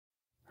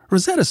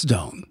Rosetta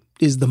Stone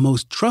is the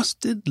most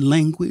trusted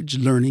language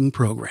learning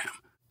program.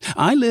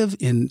 I live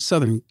in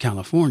Southern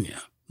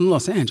California,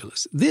 Los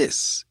Angeles.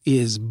 This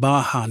is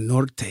Baja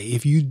Norte.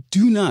 If you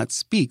do not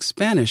speak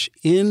Spanish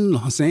in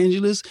Los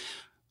Angeles,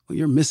 well,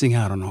 you're missing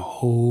out on a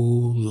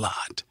whole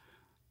lot.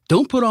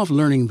 Don't put off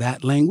learning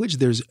that language.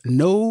 There's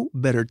no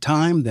better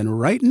time than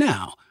right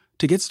now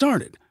to get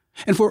started.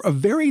 And for a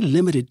very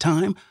limited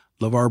time,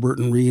 LeVar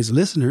Burton Reads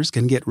listeners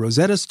can get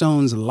Rosetta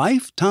Stone's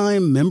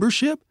lifetime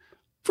membership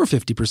for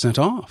 50%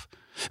 off.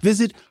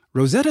 Visit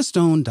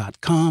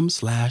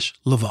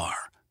rosettastone.com/LeVar.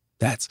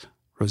 That's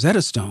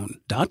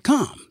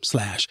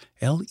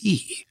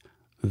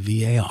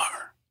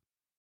rosettastone.com/LEVAR.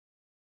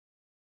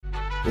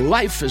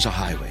 Life is a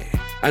highway,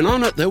 and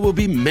on it there will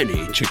be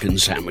many chicken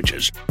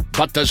sandwiches.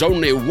 But there's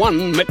only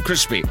one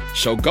McCrispy.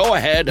 So go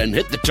ahead and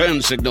hit the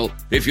turn signal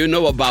if you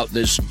know about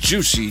this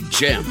juicy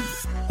gem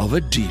of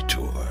a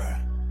detour.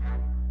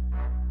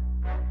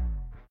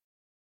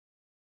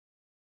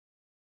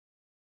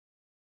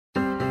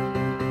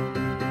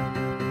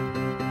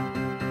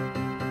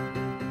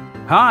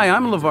 Hi,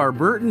 I'm LeVar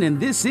Burton, and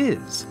this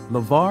is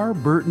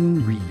LeVar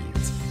Burton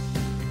Reads.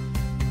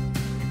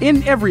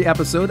 In every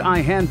episode,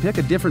 I handpick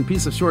a different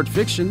piece of short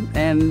fiction,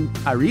 and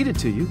I read it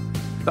to you.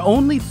 The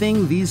only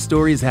thing these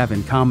stories have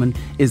in common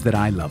is that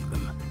I love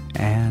them,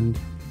 and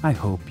I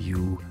hope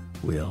you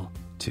will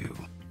too.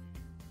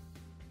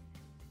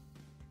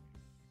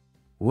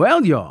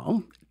 Well,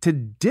 y'all,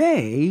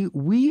 today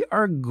we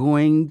are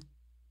going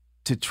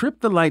to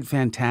trip the light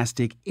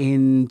fantastic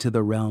into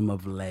the realm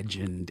of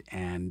legend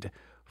and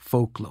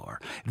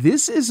folklore.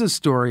 This is a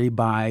story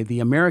by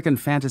the American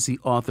fantasy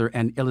author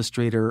and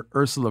illustrator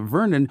Ursula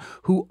Vernon,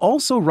 who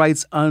also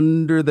writes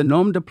under the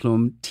nom de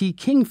plume T.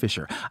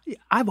 Kingfisher.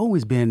 I've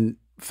always been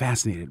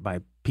fascinated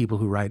by people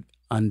who write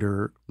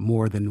under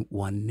more than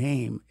one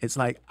name. It's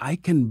like I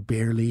can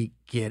barely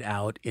get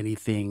out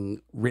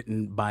anything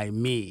written by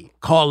me,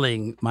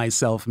 calling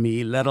myself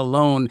me, let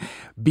alone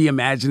be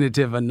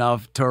imaginative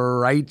enough to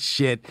write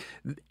shit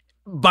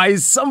by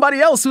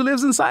somebody else who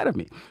lives inside of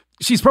me.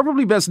 She's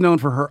probably best known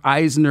for her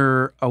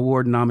Eisner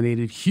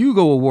Award-nominated,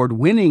 Hugo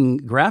Award-winning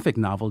graphic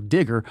novel,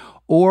 Digger,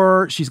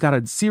 or she's got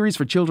a series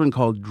for children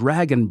called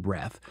Dragon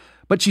Breath.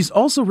 But she's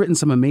also written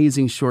some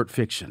amazing short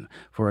fiction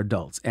for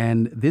adults,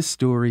 and this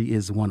story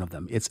is one of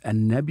them. It's a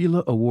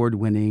Nebula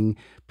Award-winning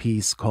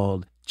piece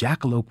called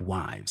Jackalope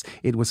Wives.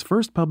 It was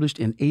first published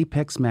in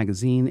Apex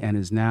magazine and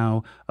is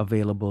now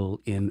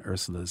available in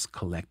Ursula's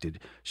collected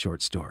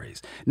short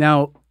stories.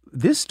 Now,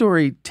 this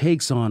story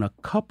takes on a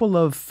couple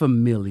of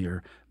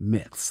familiar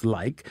myths,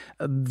 like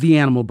the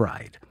animal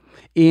bride.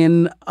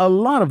 In a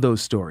lot of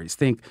those stories,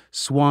 think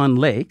Swan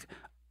Lake,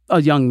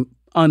 a young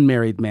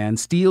unmarried man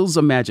steals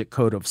a magic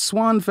coat of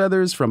swan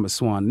feathers from a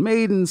swan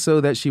maiden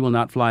so that she will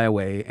not fly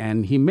away,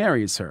 and he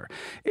marries her.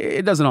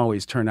 It doesn't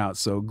always turn out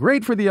so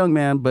great for the young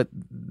man, but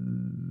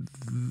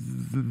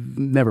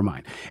never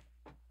mind.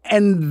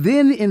 And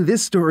then in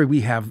this story, we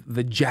have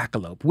the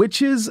jackalope,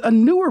 which is a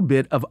newer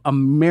bit of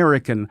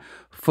American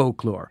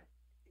folklore.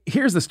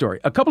 Here's the story.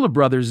 A couple of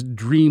brothers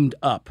dreamed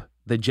up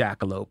the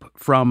jackalope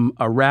from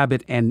a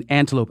rabbit and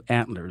antelope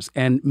antlers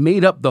and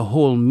made up the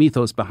whole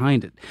mythos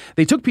behind it.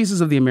 They took pieces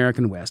of the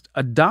American West,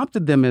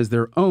 adopted them as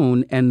their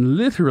own, and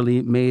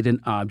literally made an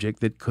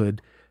object that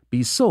could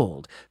be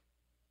sold.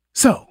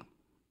 So,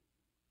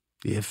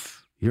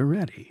 if you're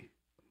ready,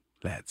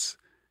 let's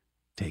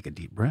take a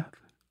deep breath.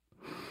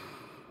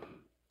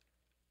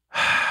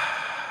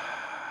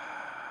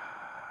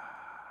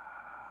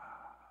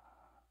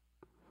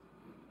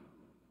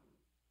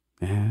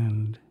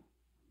 And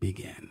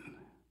begin.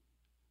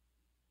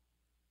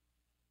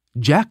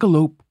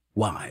 Jackalope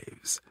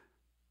Wives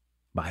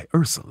by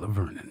Ursula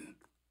Vernon.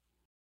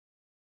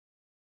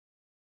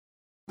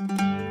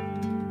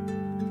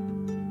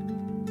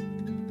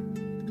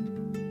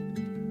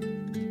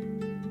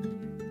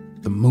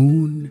 The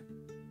moon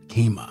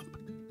came up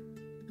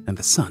and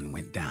the sun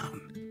went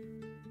down.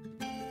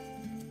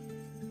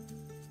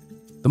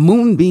 The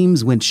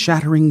moonbeams went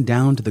shattering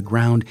down to the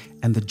ground,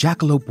 and the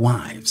jackalope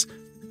wives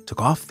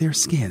took off their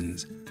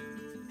skins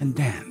and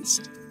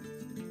danced.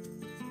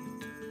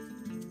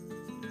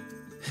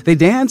 They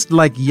danced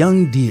like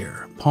young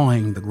deer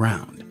pawing the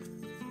ground.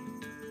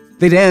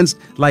 They danced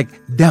like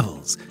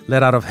devils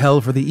let out of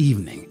hell for the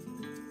evening.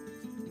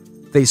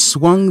 They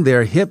swung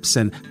their hips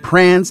and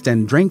pranced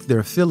and drank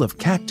their fill of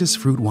cactus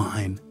fruit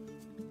wine.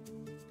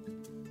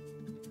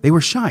 They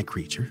were shy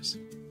creatures,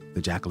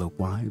 the jackalope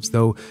wives,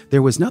 though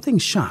there was nothing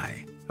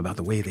shy about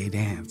the way they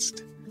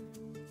danced.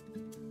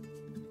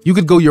 You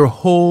could go your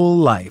whole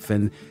life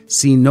and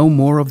see no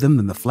more of them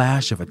than the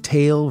flash of a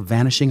tail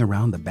vanishing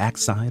around the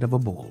backside of a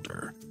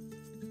boulder.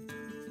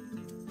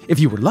 If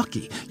you were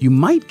lucky, you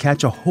might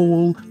catch a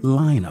whole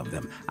line of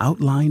them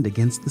outlined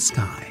against the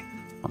sky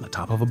on the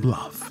top of a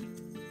bluff,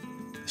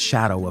 the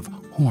shadow of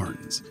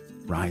horns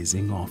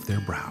rising off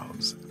their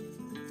brows.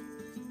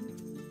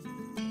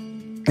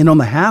 And on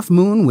the half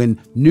moon,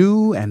 when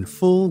new and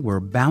full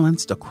were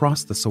balanced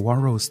across the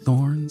saguaro's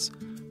thorns,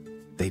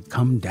 they'd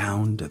come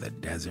down to the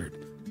desert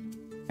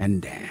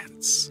and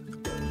dance.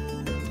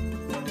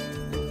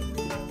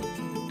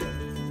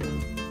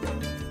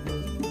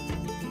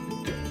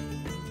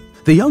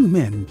 The young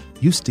men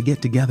used to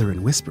get together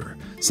and whisper,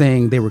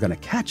 saying they were going to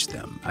catch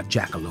them a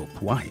jackalope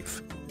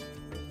wife.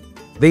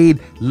 They'd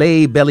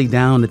lay belly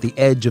down at the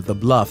edge of the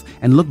bluff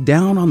and look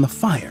down on the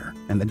fire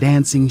and the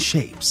dancing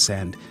shapes,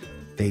 and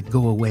they'd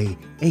go away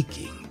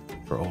aching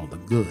for all the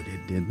good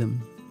it did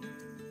them.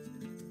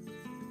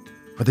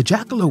 For the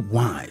jackalope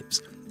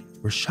wives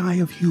were shy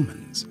of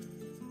humans.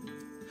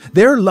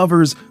 Their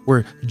lovers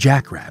were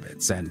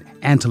jackrabbits and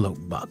antelope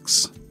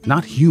bucks,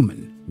 not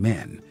human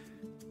men.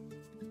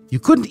 You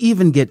couldn't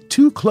even get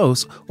too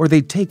close or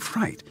they'd take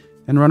fright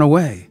and run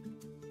away.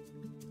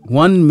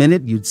 One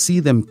minute you'd see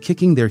them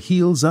kicking their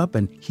heels up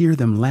and hear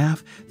them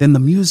laugh, then the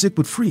music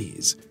would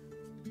freeze.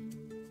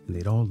 And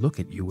they'd all look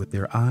at you with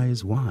their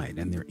eyes wide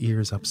and their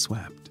ears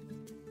upswept.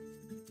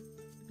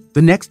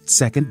 The next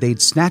second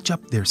they'd snatch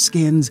up their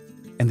skins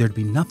and there'd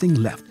be nothing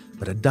left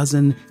but a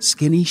dozen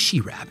skinny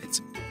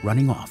she-rabbits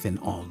running off in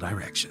all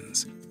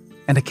directions,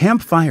 and a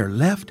campfire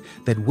left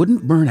that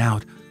wouldn't burn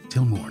out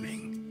till morning.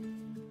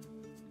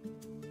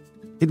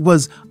 It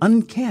was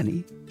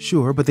uncanny,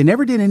 sure, but they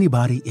never did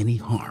anybody any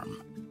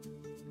harm.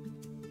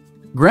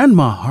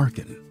 Grandma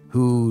Harkin,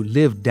 who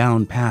lived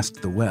down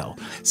past the well,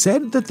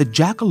 said that the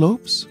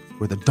jackalopes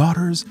were the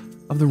daughters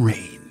of the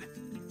rain,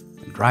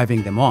 and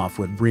driving them off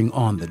would bring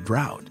on the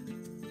drought.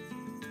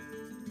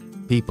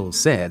 People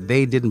said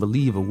they didn't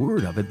believe a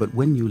word of it, but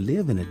when you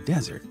live in a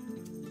desert,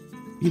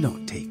 you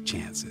don't take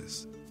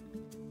chances.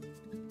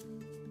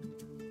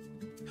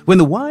 When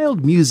the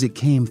wild music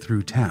came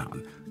through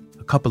town,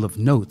 a couple of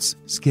notes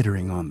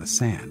skittering on the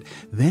sand,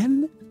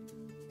 then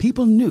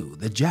people knew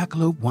the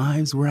jackalope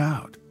wives were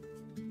out.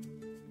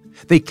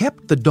 They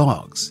kept the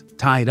dogs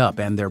tied up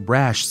and their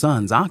brash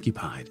sons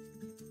occupied.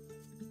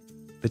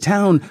 The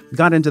town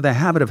got into the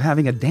habit of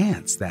having a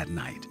dance that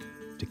night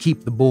to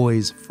keep the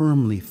boys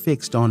firmly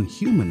fixed on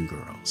human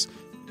girls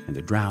and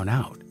to drown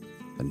out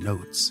the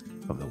notes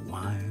of the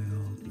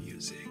wild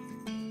music.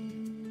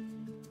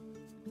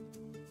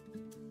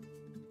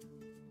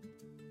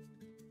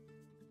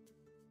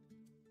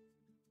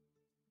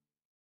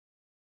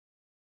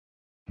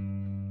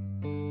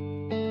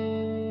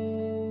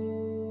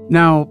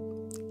 Now,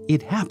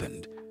 it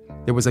happened.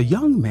 There was a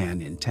young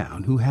man in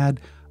town who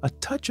had a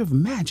touch of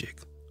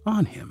magic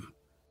on him.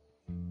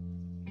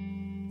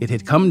 It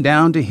had come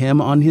down to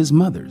him on his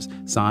mother's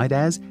side,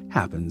 as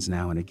happens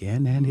now and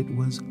again, and it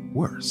was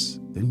worse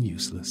than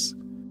useless.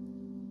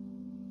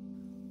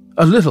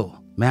 A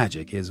little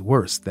magic is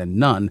worse than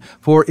none,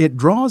 for it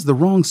draws the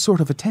wrong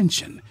sort of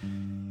attention.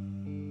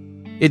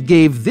 It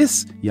gave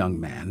this young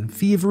man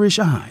feverish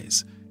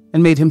eyes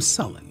and made him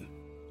sullen.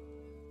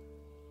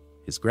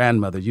 His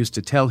grandmother used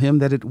to tell him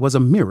that it was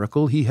a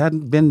miracle he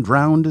hadn't been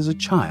drowned as a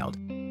child,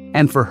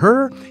 and for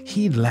her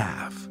he'd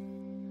laugh,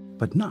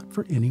 but not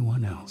for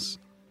anyone else.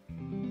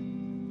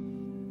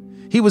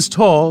 He was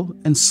tall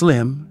and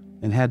slim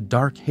and had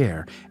dark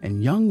hair,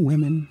 and young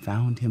women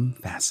found him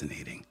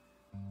fascinating.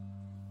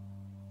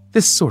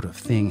 This sort of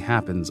thing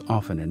happens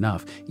often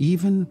enough,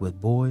 even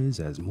with boys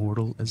as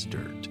mortal as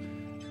dirt.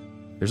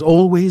 There's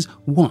always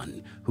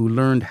one who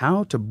learned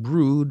how to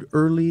brood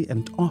early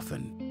and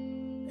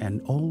often,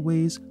 and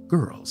always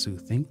girls who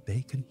think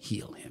they can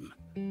heal him.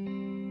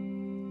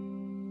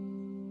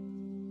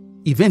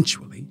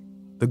 Eventually,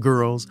 the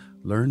girls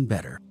learn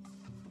better.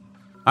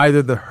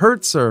 Either the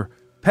hurts are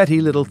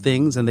petty little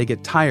things and they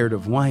get tired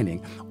of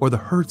whining, or the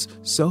hurt's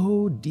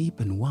so deep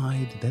and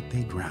wide that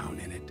they drown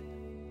in it.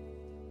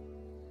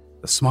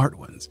 The smart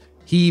ones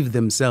heave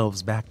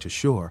themselves back to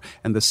shore,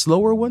 and the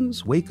slower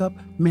ones wake up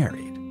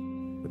married,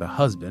 with a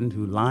husband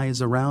who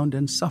lies around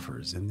and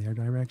suffers in their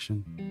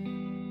direction.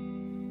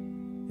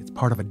 It's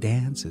part of a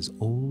dance as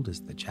old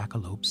as the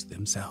jackalopes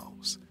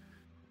themselves.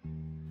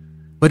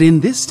 But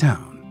in this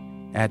town,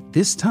 at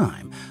this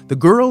time, the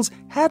girls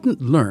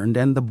hadn't learned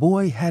and the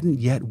boy hadn't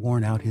yet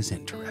worn out his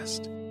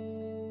interest.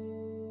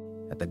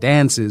 At the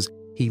dances,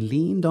 he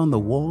leaned on the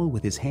wall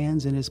with his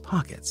hands in his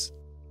pockets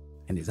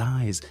and his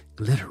eyes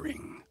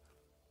glittering.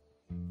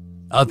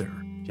 Other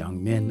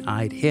young men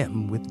eyed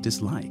him with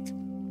dislike.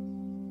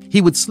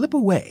 He would slip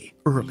away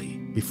early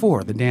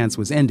before the dance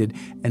was ended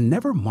and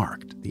never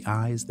marked the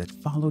eyes that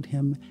followed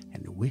him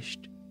and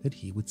wished that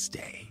he would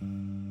stay.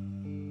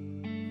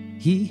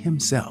 He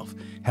himself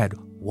had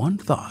one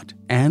thought,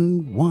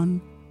 and one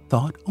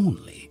thought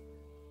only: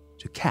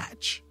 to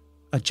catch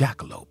a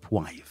jackalope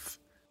wife.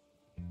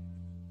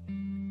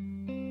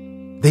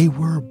 They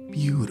were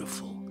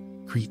beautiful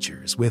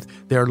creatures with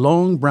their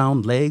long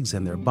brown legs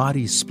and their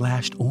bodies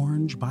splashed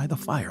orange by the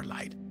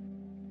firelight.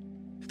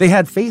 They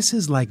had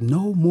faces like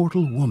no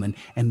mortal woman,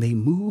 and they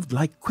moved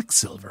like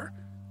quicksilver,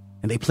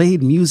 and they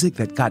played music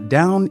that got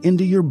down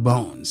into your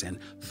bones and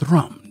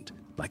thrummed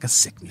like a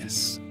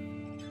sickness.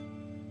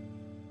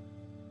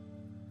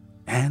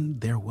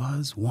 And there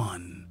was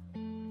one.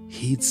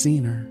 He'd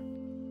seen her.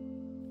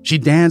 She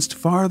danced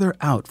farther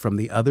out from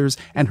the others,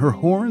 and her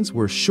horns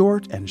were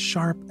short and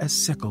sharp as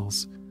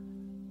sickles.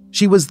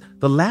 She was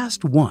the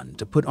last one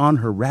to put on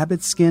her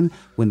rabbit skin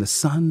when the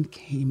sun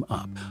came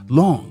up.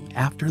 Long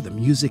after the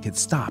music had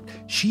stopped,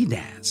 she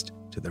danced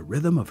to the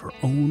rhythm of her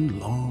own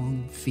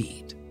long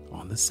feet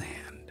on the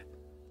sand.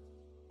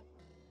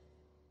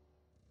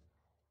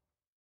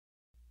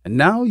 And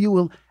now you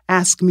will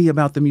ask me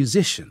about the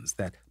musicians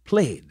that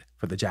played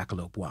for the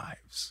Jackalope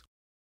Wives.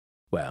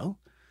 Well,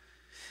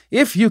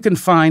 if you can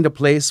find a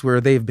place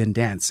where they've been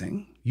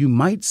dancing, you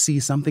might see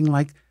something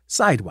like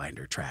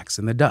Sidewinder tracks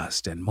in the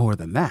dust, and more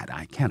than that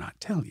I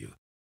cannot tell you.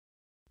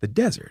 The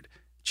desert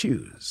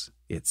chews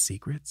its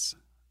secrets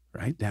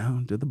right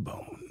down to the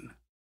bone.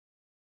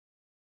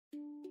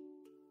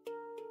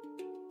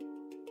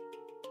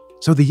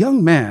 So the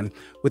young man,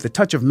 with a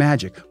touch of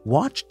magic,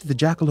 watched the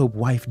Jackalope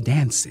Wife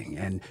dancing,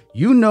 and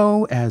you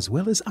know as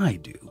well as I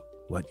do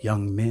what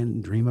young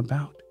men dream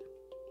about.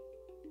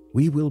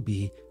 We will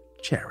be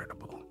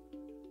charitable.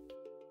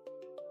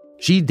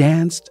 She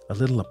danced a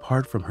little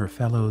apart from her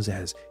fellows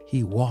as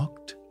he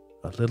walked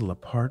a little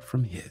apart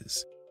from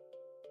his.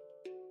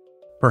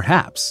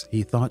 Perhaps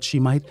he thought she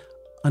might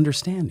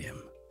understand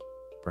him.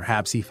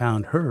 Perhaps he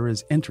found her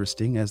as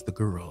interesting as the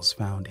girls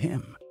found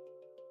him.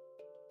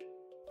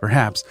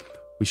 Perhaps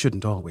we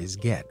shouldn't always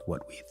get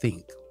what we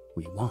think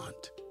we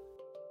want.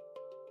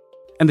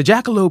 And the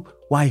Jackalope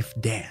Wife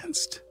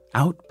danced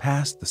out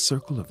past the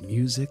circle of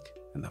music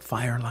and the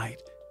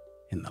firelight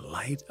in the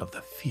light of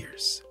the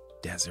fierce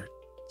desert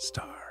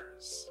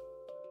stars.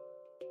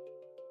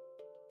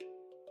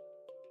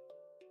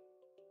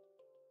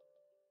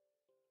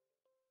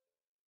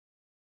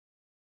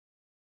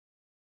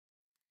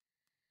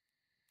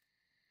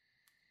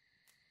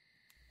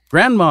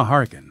 Grandma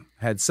Harkin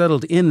had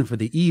settled in for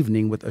the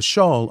evening with a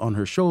shawl on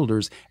her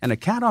shoulders and a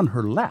cat on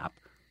her lap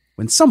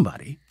when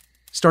somebody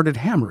started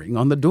hammering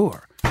on the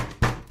door.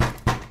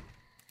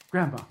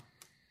 Grandma,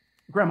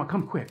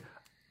 come quick.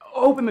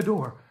 Open the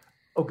door.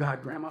 Oh,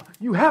 God, Grandma,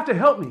 you have to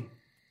help me.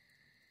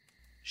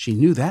 She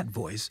knew that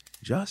voice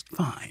just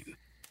fine.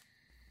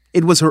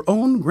 It was her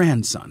own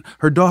grandson,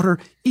 her daughter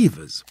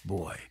Eva's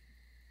boy.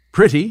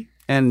 Pretty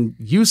and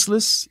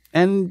useless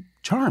and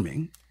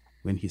charming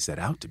when he set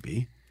out to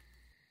be.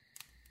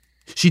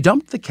 She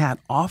dumped the cat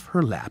off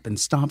her lap and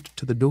stomped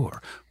to the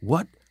door.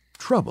 What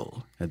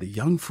trouble had the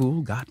young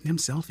fool gotten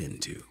himself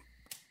into?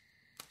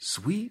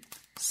 Sweet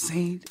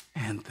Saint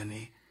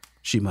Anthony,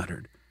 she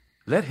muttered.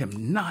 Let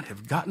him not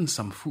have gotten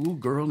some fool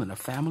girl in a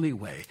family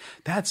way.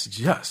 That's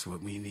just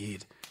what we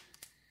need.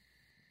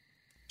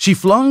 She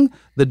flung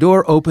the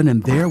door open,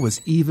 and there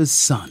was Eva's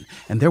son,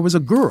 and there was a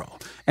girl,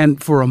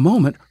 and for a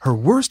moment her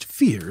worst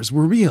fears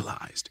were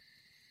realized.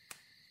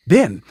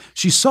 Then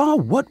she saw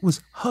what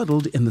was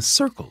huddled in the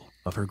circle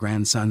of her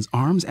grandson's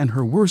arms, and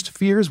her worst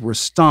fears were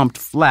stomped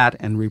flat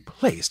and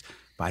replaced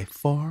by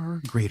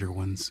far greater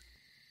ones.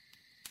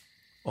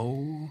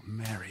 Oh,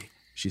 Mary,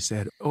 she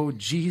said, oh,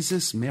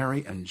 Jesus,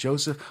 Mary, and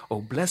Joseph,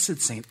 oh, blessed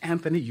St.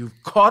 Anthony,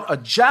 you've caught a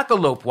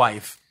Jackalope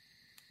Wife.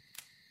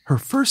 Her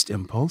first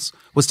impulse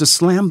was to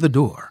slam the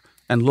door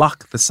and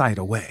lock the sight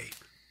away.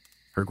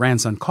 Her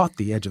grandson caught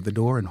the edge of the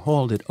door and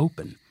hauled it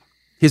open.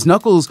 His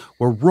knuckles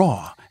were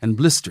raw and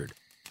blistered.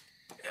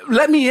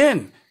 Let me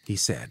in, he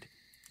said.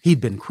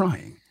 He'd been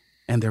crying,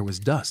 and there was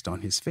dust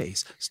on his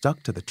face,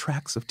 stuck to the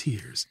tracks of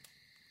tears.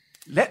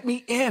 Let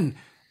me in!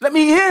 Let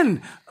me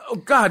in! Oh,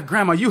 God,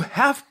 Grandma, you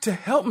have to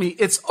help me.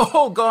 It's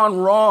all gone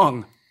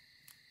wrong.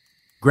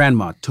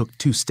 Grandma took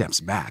 2 steps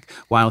back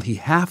while he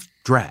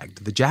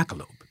half-dragged the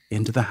jackalope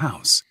into the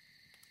house.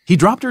 He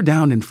dropped her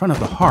down in front of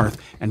the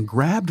hearth and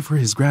grabbed for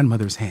his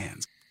grandmother's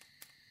hands.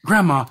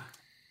 Grandma!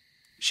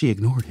 She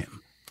ignored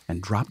him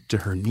and dropped to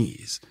her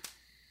knees.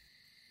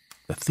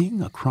 The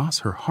thing across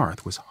her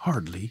hearth was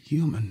hardly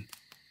human.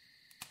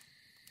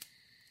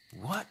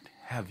 What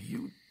have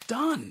you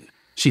done?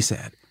 She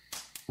said.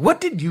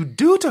 What did you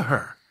do to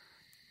her?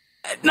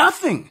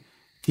 Nothing,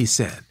 he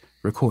said,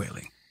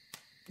 recoiling.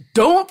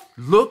 Don't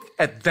look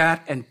at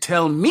that and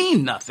tell me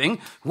nothing.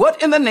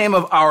 What in the name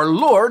of our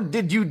Lord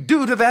did you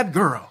do to that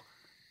girl?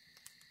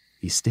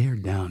 He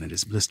stared down at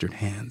his blistered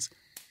hands.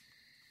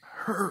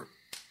 Her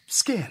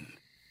skin,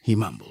 he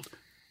mumbled.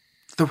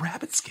 The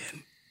rabbit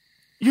skin.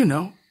 You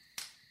know.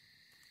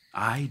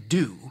 I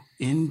do,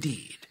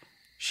 indeed,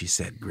 she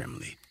said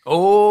grimly.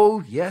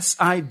 Oh, yes,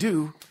 I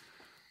do.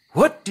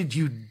 What did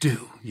you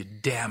do, you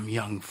damn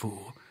young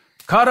fool?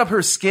 Caught up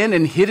her skin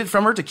and hid it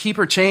from her to keep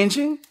her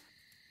changing?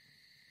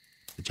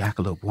 The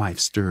Jackalope Wife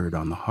stirred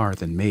on the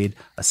hearth and made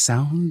a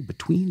sound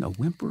between a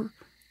whimper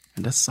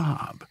and a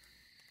sob.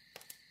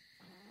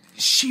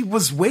 She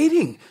was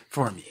waiting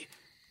for me,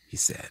 he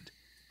said.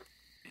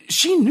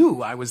 She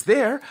knew I was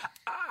there.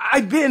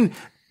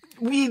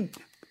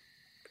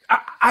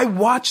 I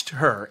watched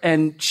her,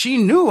 and she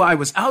knew I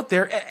was out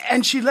there,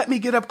 and she let me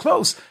get up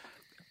close.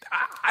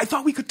 I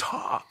thought we could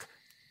talk.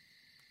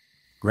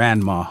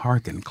 Grandma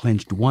Harkin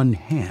clenched one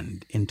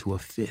hand into a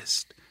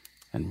fist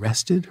and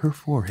rested her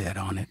forehead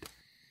on it.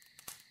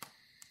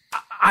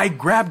 I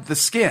grabbed the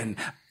skin.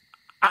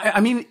 I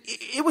mean,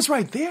 it was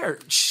right there.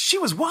 She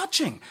was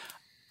watching.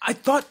 I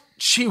thought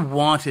she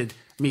wanted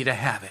me to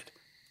have it.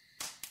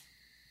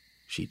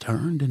 She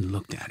turned and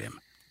looked at him.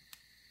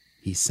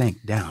 He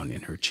sank down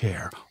in her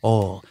chair,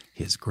 all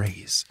his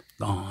grace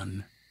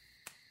gone.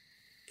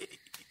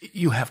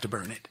 "You have to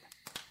burn it,"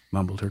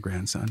 mumbled her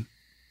grandson.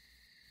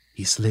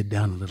 He slid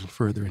down a little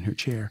further in her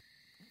chair.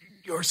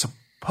 "You're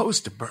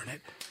supposed to burn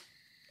it.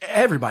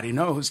 Everybody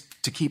knows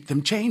to keep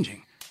them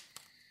changing."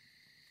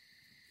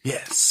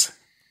 "Yes,"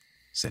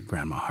 said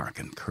Grandma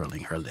Harkin,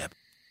 curling her lip.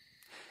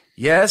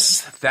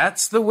 "Yes,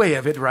 that's the way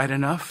of it, right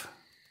enough."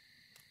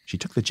 She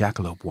took the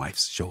jackalope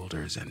wife's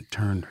shoulders and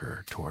turned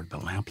her toward the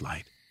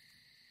lamplight.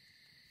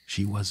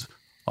 She was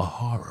a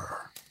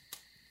horror.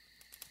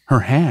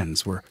 Her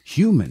hands were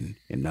human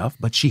enough,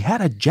 but she had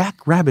a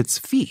jackrabbit's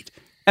feet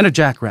and a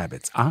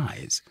jackrabbit's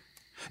eyes.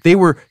 They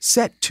were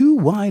set too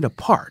wide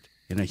apart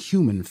in a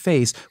human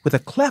face with a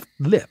cleft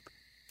lip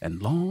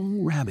and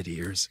long rabbit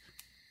ears.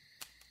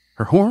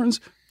 Her horns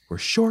were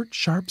short,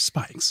 sharp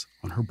spikes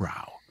on her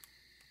brow.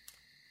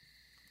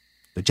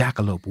 The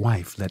jackalope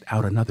wife let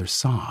out another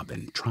sob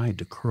and tried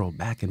to curl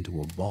back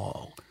into a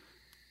ball.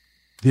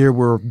 There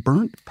were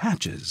burnt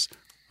patches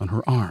on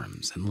her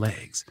arms and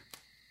legs,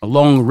 a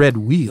long red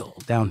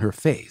wheal down her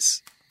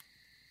face.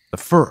 The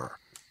fur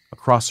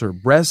across her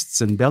breasts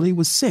and belly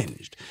was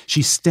singed.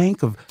 She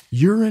stank of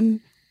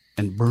urine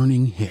and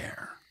burning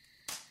hair.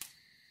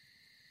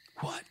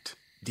 "What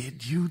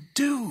did you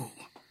do?"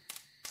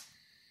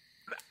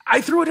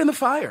 "I threw it in the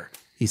fire,"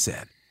 he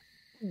said.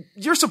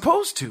 "You're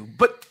supposed to,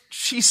 but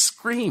she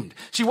screamed.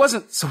 She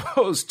wasn't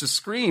supposed to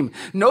scream.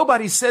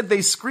 Nobody said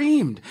they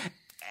screamed.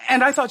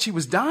 And I thought she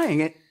was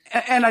dying,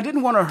 and I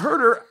didn't want to hurt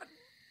her.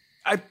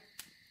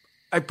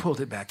 I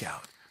pulled it back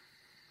out."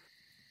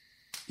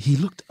 He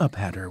looked up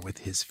at her with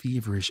his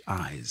feverish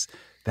eyes,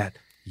 that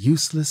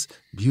useless,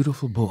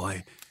 beautiful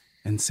boy,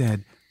 and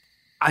said,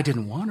 "I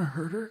didn't want to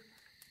hurt her.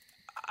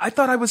 I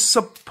thought I was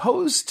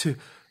supposed to."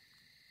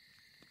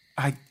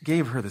 I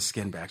gave her the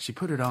skin back. She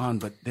put it on,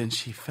 but then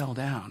she fell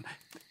down.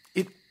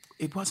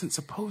 It wasn't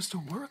supposed to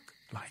work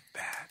like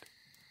that.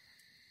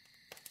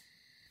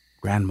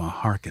 Grandma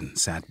Harkin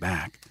sat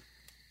back.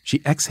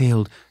 She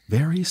exhaled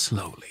very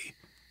slowly.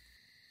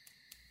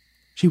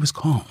 She was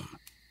calm.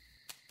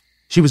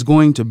 She was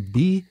going to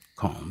be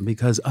calm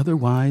because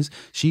otherwise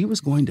she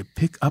was going to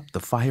pick up the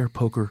fire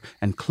poker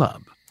and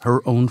club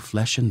her own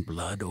flesh and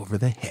blood over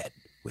the head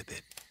with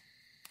it.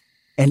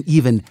 And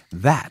even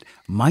that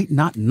might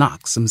not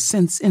knock some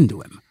sense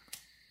into him.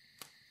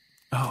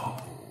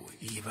 "Oh,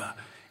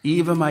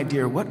 Eva, my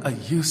dear, what a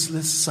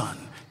useless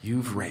son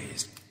you've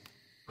raised.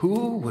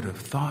 Who would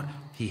have thought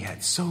he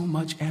had so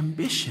much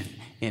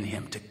ambition in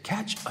him to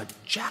catch a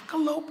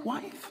jackalope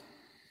wife?"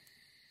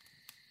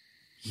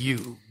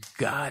 "You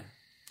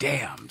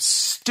goddamn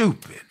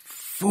stupid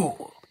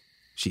fool,"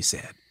 she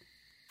said.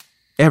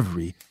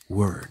 Every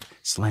word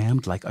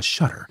slammed like a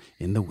shutter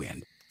in the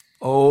wind.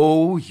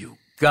 "Oh, you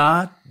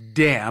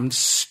goddamn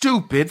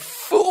stupid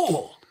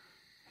fool!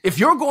 If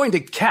you're going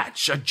to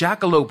catch a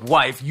jackalope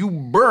wife, you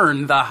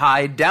burn the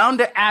hide down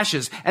to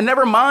ashes and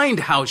never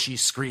mind how she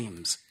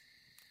screams."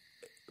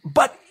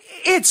 "But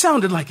it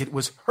sounded like it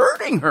was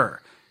hurting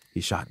her,"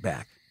 he shot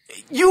back.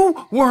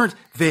 "You weren't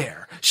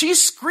there. She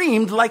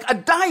screamed like a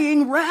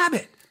dying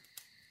rabbit."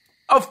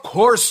 "Of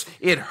course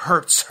it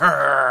hurts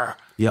her,"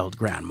 yelled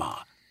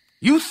Grandma.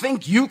 "You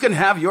think you can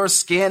have your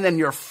skin and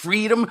your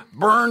freedom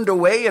burned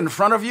away in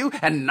front of you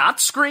and not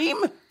scream?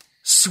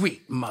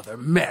 Sweet Mother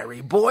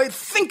Mary, boy,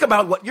 think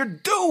about what you're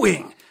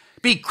doing.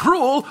 Be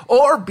cruel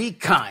or be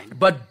kind,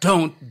 but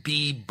don't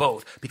be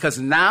both, because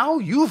now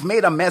you've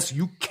made a mess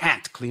you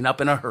can't clean up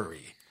in a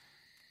hurry."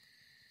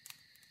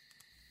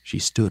 She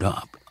stood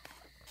up,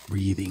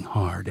 breathing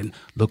hard, and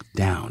looked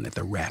down at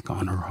the wreck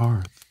on her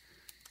hearth.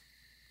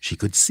 She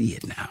could see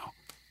it now,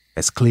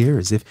 as clear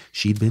as if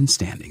she'd been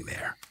standing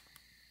there.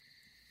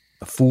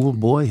 The fool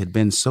boy had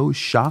been so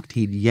shocked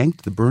he'd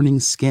yanked the burning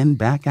skin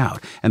back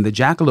out, and the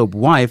jackalope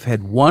wife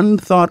had one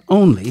thought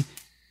only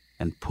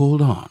and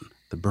pulled on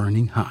the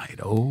burning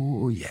hide.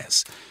 Oh,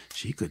 yes,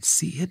 she could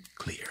see it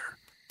clear.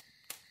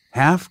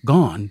 Half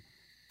gone,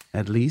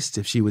 at least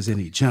if she was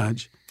any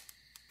judge.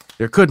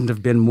 There couldn't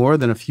have been more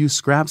than a few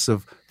scraps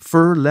of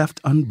fur left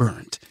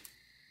unburnt.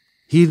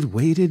 He'd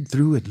waited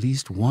through at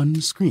least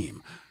one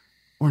scream.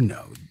 Or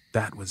no,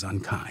 that was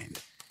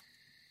unkind.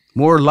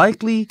 More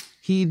likely,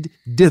 he'd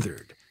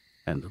dithered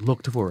and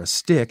looked for a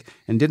stick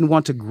and didn't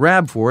want to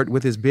grab for it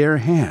with his bare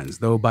hands,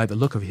 though by the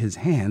look of his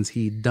hands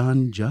he'd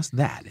done just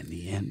that in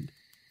the end.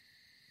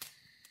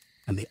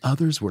 And the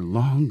others were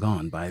long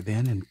gone by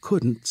then and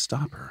couldn't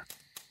stop her.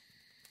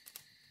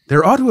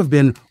 There ought to have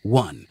been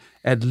one,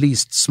 at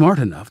least smart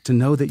enough to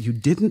know that you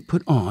didn't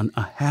put on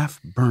a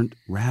half-burnt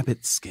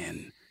rabbit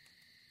skin.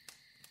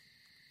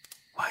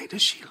 "Why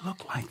does she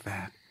look like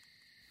that?"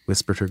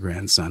 whispered her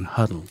grandson,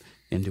 huddled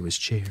into his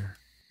chair.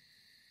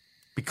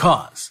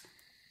 "Because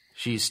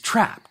she's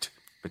trapped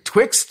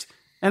betwixt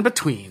and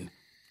between.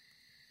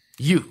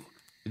 You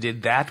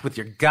did that with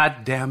your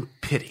goddamn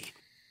pity.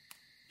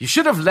 You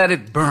should have let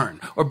it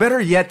burn, or better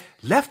yet,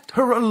 left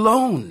her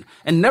alone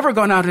and never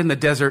gone out in the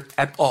desert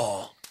at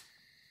all.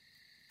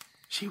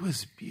 She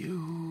was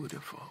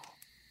beautiful.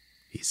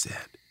 he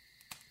said,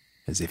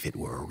 as if it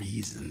were a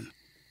reason,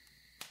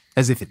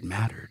 as if it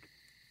mattered,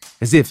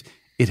 as if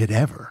it had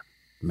ever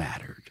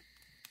mattered.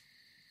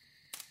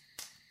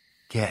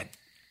 Get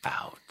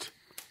out,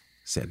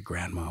 said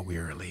Grandma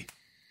wearily.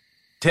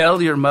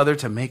 Tell your mother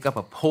to make up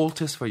a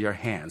poultice for your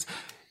hands.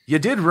 You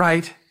did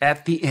right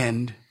at the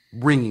end,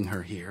 bringing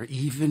her here,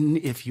 even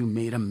if you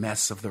made a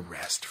mess of the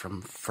rest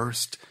from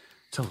first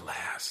to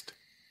last.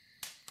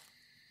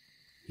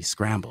 He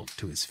scrambled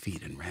to his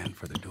feet and ran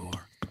for the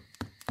door.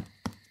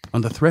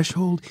 On the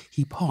threshold,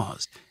 he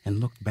paused and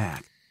looked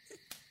back.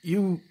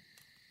 You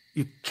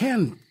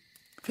can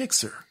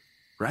fix her,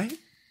 right?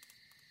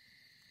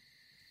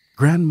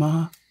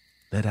 Grandma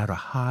let out a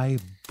high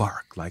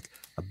bark like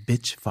a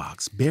bitch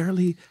fox,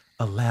 barely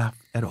a laugh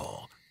at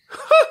all.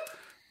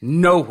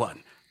 No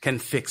one can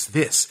fix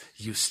this,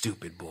 you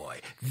stupid boy.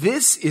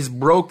 This is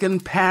broken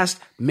past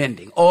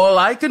mending. All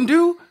I can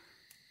do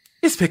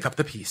is pick up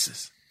the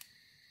pieces.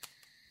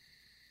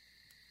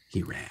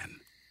 He ran.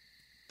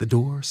 The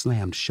door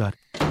slammed shut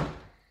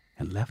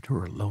and left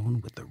her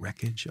alone with the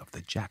wreckage of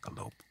the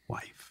jackalope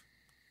wife.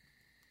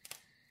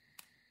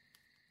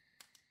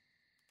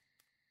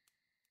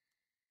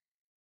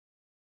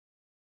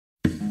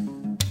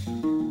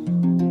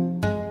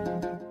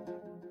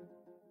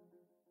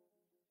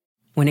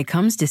 When it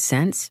comes to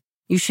scents,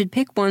 you should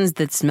pick ones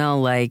that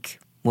smell like,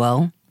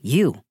 well,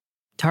 you.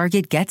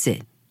 Target gets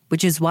it,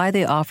 which is why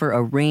they offer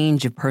a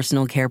range of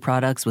personal care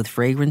products with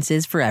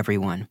fragrances for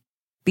everyone.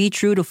 Be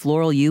true to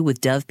floral you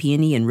with Dove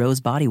Peony and Rose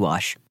Body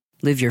Wash.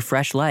 Live your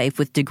fresh life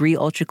with Degree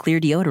Ultra Clear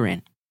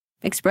Deodorant.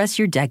 Express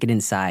your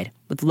decadent side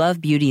with Love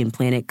Beauty and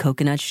Planet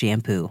Coconut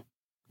Shampoo.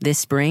 This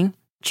spring,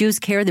 choose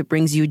care that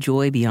brings you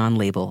joy beyond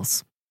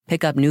labels.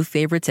 Pick up new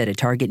favorites at a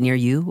Target near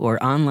you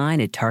or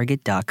online at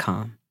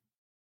Target.com.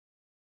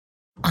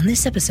 On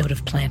this episode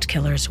of Plant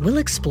Killers, we'll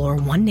explore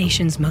one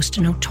nation's most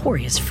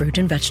notorious fruit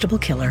and vegetable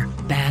killer,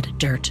 bad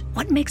dirt.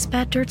 What makes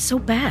bad dirt so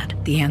bad?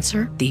 The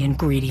answer? The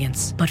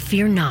ingredients. But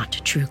fear not,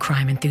 true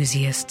crime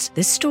enthusiasts.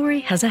 This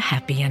story has a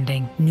happy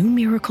ending. New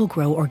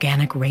Miracle-Gro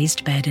organic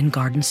raised bed and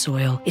garden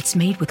soil. It's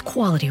made with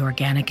quality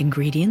organic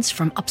ingredients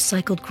from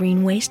upcycled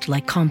green waste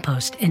like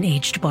compost and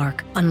aged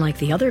bark. Unlike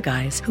the other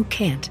guys who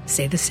can't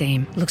say the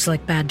same. Looks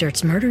like bad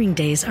dirt's murdering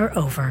days are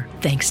over,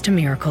 thanks to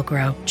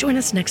Miracle-Gro. Join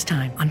us next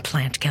time on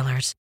Plant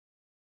Killers.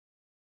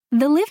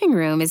 The living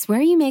room is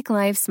where you make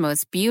life's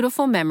most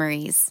beautiful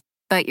memories.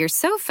 But your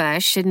sofa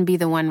shouldn't be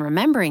the one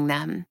remembering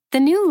them. The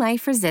new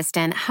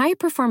life-resistant,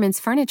 high-performance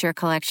furniture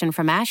collection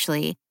from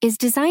Ashley is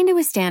designed to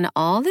withstand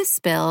all the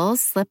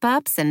spills,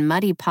 slip-ups, and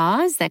muddy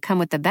paws that come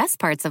with the best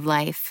parts of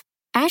life.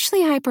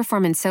 Ashley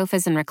high-performance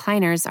sofas and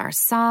recliners are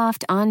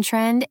soft,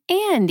 on-trend,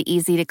 and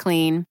easy to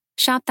clean.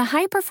 Shop the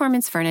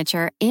high-performance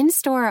furniture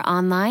in-store or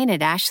online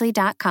at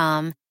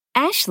ashley.com.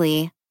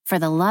 Ashley, for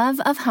the love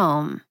of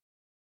home.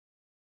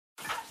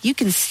 You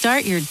can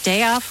start your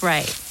day off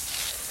right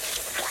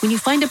when you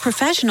find a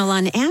professional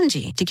on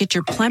Angie to get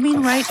your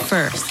plumbing right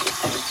first.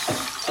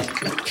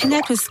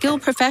 Connect with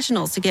skilled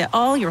professionals to get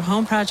all your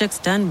home projects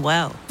done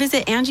well.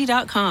 Visit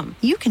Angie.com.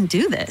 You can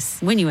do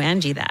this when you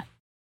Angie that.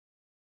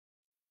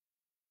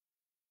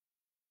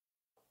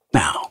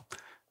 Now,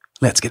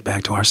 let's get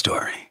back to our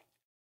story.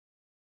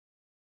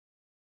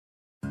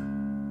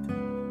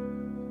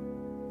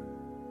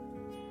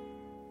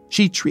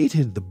 She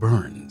treated the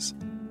burns,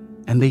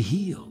 and they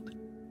healed.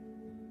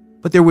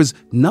 But there was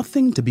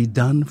nothing to be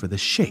done for the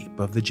shape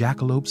of the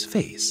jackalope's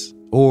face,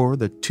 or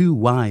the two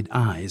wide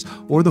eyes,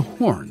 or the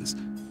horns,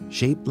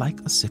 shaped like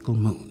a sickle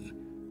moon.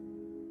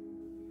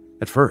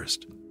 At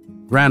first,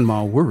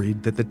 Grandma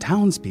worried that the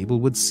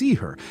townspeople would see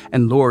her,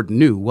 and Lord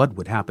knew what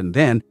would happen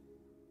then.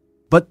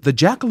 But the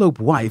jackalope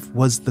wife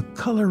was the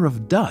color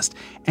of dust,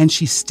 and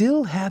she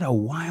still had a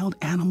wild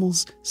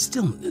animal's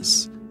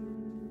stillness.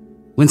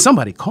 When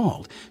somebody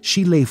called,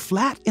 she lay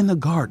flat in the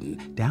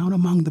garden, down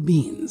among the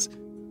beans,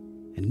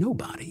 and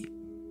nobody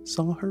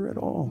saw her at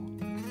all.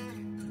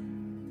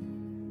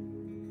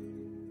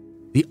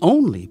 The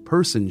only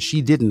person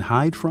she didn't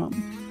hide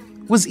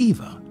from was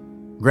Eva,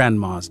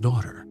 Grandma's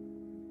daughter.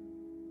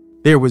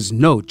 There was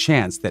no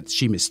chance that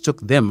she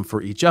mistook them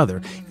for each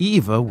other.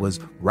 Eva was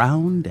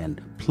round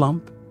and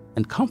plump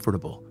and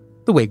comfortable,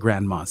 the way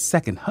Grandma's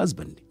second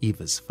husband,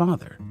 Eva's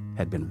father,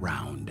 had been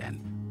round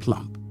and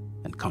plump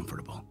and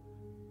comfortable.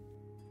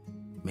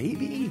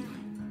 Maybe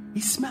we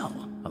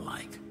smell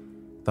alike,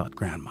 thought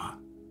Grandma.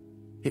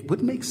 It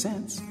would make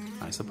sense,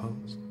 I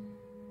suppose.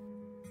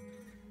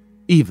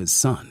 Eva's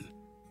son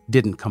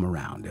didn't come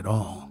around at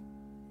all.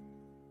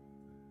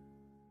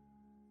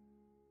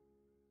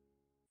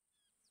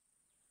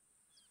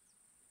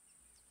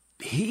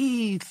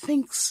 He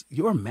thinks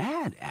you're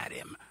mad at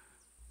him,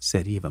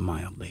 said Eva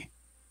mildly.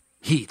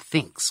 He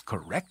thinks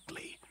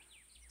correctly,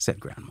 said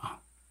Grandma.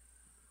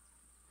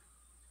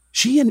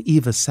 She and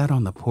Eva sat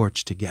on the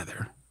porch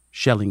together,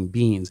 shelling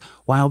beans,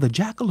 while the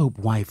jackalope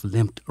wife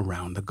limped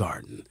around the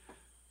garden.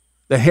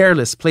 The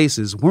hairless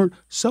places weren't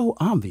so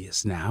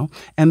obvious now,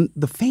 and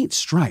the faint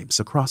stripes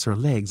across her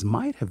legs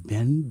might have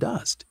been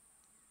dust.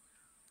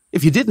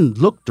 If you didn't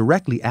look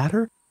directly at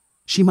her,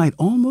 She might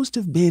almost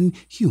have been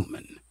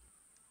human.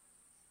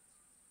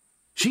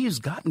 "She's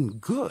gotten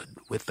good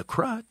with the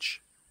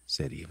crutch,"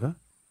 said Eva.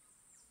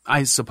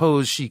 "I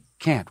suppose she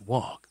can't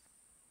walk."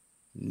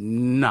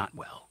 "Not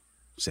well,"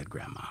 said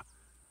Grandma.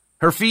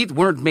 "Her feet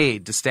weren't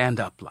made to stand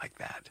up like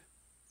that.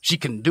 She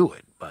can do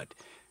it, but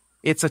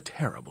it's a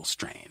terrible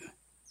strain."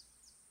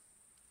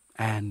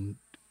 "And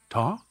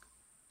talk?"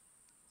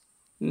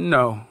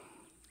 "No,"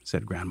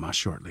 said Grandma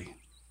shortly.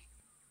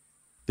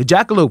 The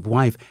jackalope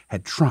wife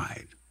had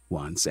tried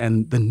once,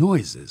 and the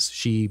noises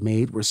she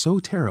made were so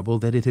terrible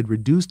that it had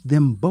reduced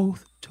them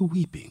both to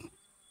weeping.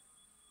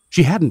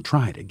 She hadn't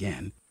tried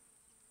again.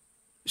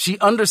 "She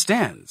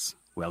understands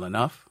well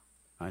enough,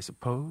 I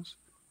suppose."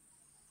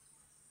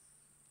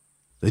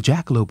 The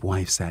jackalope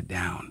wife sat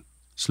down,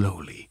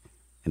 slowly,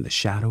 in the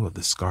shadow of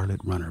the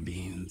scarlet runner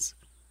beans.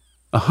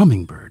 A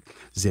hummingbird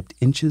zipped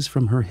inches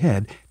from her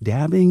head,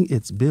 dabbing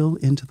its bill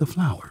into the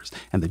flowers,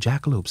 and the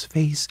jackalope's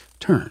face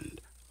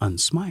turned,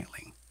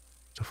 unsmiling,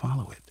 to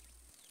follow it.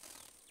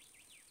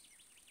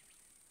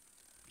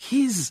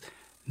 "He's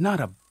not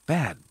a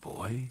bad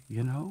boy,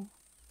 you know,"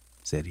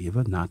 said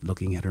Eva, not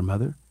looking at her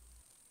mother.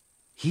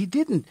 "He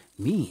didn't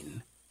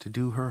mean to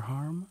do her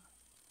harm."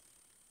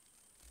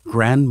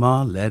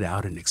 Grandma let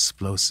out an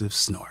explosive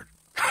snort.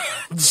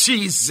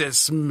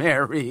 "Jesus,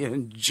 Mary,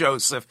 and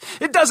Joseph.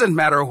 It doesn't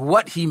matter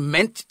what he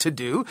meant to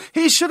do.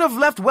 He should have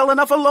left well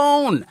enough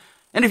alone.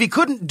 And if he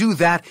couldn't do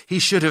that, he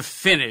should have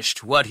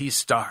finished what he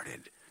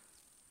started."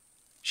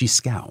 She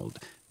scowled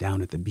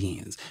down at the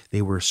beans.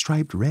 They were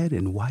striped red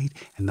and white,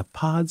 and the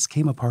pods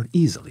came apart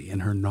easily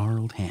in her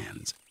gnarled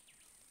hands.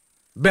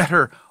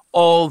 "Better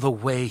all the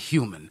way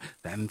human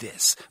than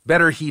this.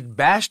 Better he'd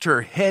bashed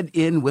her head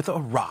in with a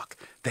rock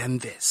than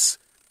this."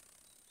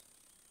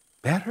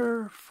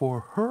 "Better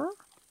for her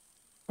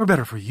or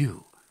better for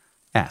you?"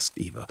 asked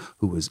Eva,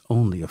 who was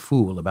only a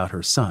fool about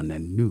her son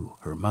and knew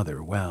her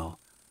mother well.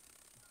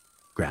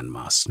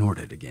 Grandma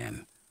snorted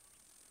again.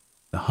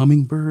 The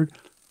hummingbird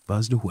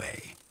buzzed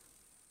away.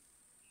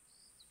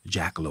 The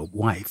jackalope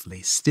wife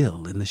lay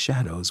still in the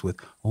shadows with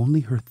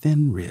only her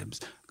thin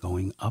ribs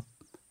going up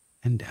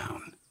and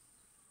down.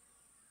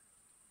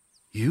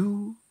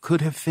 "You could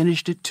have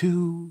finished it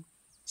too,"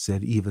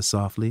 said Eva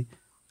softly.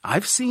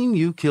 "I've seen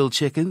you kill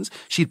chickens.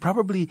 She'd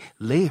probably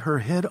lay her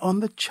head on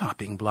the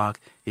chopping block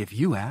if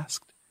you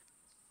asked."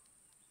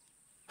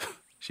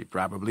 "She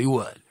probably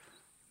would,"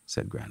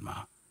 said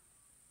Grandma.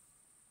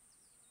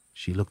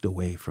 She looked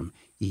away from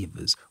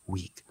Eva's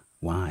weak,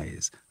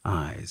 wise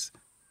eyes.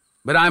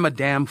 "But I'm a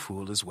damn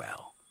fool as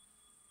well."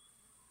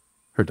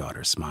 Her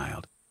daughter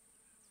smiled.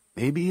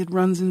 "Maybe it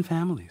runs in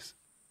families."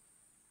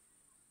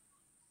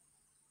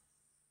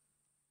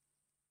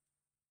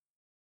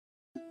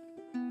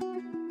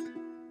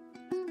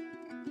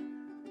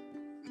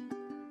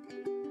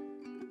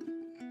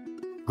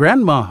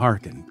 Grandma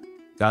Harkin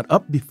got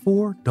up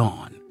before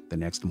dawn the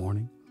next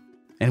morning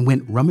and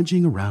went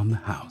rummaging around the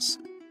house.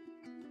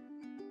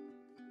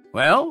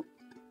 "Well,"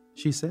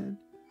 she said.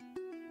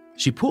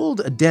 She pulled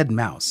a dead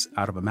mouse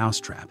out of a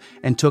mousetrap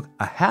and took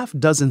a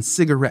half-dozen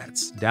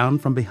cigarettes down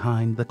from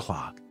behind the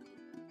clock.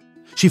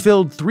 She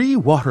filled 3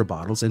 water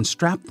bottles and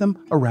strapped them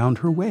around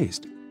her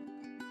waist.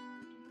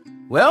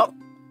 "Well,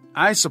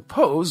 I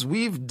suppose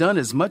we've done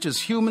as much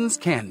as humans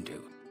can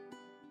do.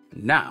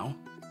 Now,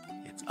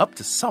 it's up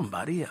to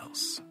somebody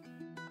else."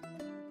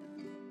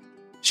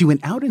 She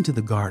went out into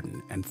the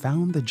garden and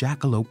found the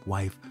jackalope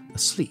wife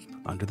asleep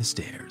under the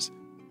stairs.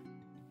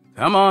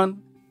 "Come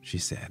on," she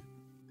said.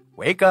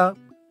 "Wake up."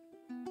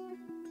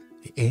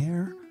 The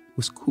air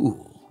was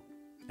cool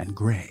and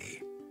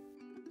gray.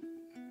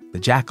 The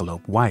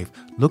jackalope wife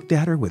looked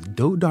at her with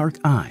doe-dark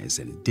eyes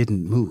and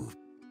didn't move.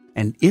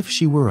 And if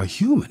she were a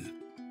human,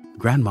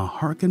 Grandma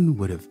Harkin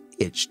would have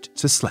itched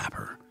to slap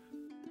her.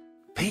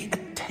 "Pay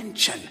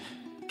attention.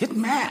 Get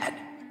mad.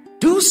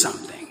 Do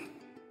something."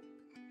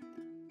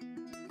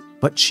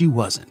 But she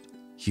wasn't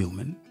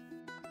human.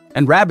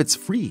 And rabbits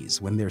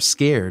freeze when they're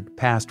scared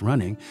past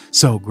running,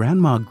 so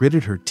Grandma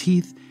gritted her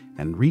teeth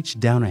and reached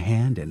down a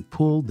hand and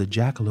pulled the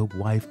jackalope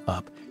wife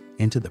up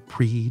into the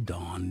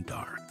pre-dawn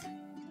dark.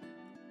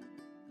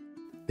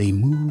 They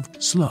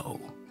moved slow,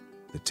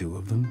 the 2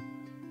 of them.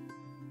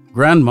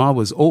 Grandma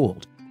was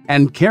old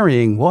and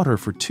carrying water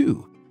for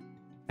 2,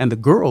 and the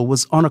girl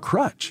was on a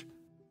crutch.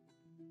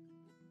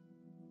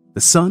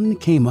 The sun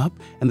came up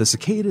and the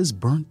cicadas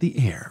burnt the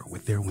air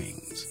with their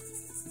wings.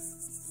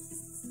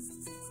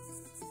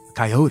 The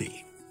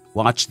coyote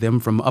watched them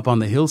from up on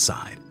the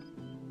hillside.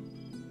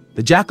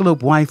 The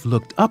jackalope wife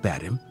looked up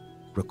at him,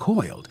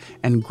 recoiled,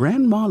 and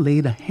Grandma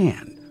laid a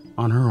hand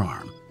on her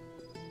arm.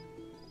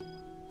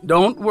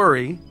 "Don't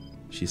worry,"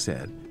 she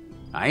said.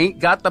 "I ain't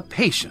got the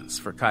patience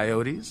for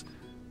coyotes.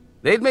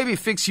 They'd maybe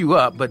fix you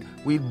up, but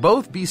we'd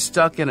both be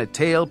stuck in a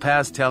tale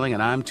past telling,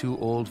 and I'm too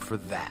old for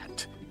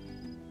that.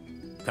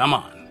 Come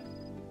on."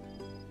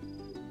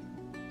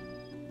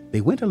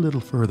 They went a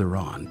little further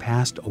on,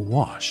 past a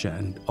wash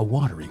and a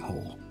watering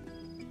hole.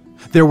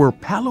 There were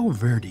Palo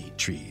Verde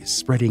trees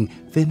spreading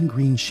thin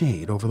green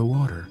shade over the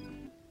water.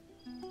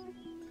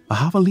 A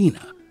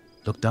javelina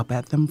looked up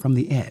at them from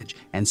the edge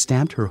and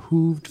stamped her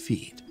hooved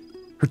feet.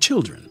 Her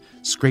children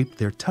scraped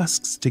their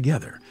tusks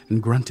together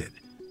and grunted.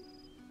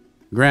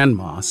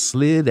 Grandma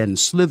slid and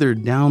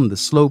slithered down the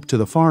slope to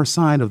the far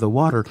side of the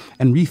water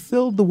and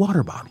refilled the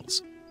water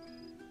bottles.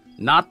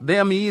 "Not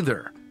them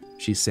either,"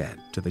 she said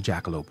to the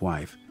jackalope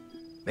wife.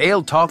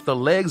 "They'll talk the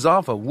legs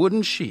off a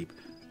wooden sheep.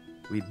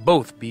 We'd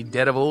both be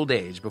dead of old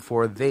age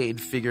before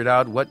they'd figured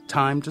out what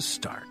time to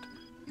start."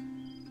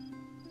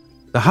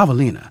 The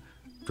javelina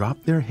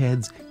dropped their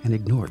heads and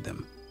ignored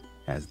them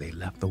as they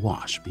left the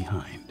wash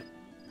behind.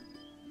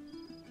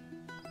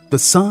 The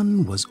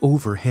sun was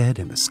overhead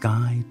and the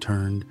sky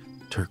turned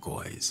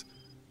turquoise,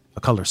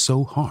 a color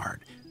so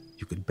hard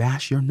you could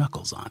bash your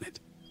knuckles on it.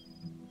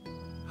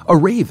 A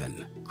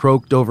raven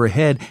croaked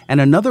overhead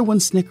and another one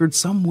snickered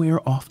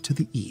somewhere off to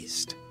the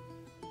east.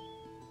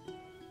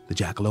 The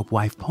jackalope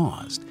wife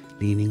paused,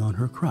 leaning on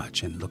her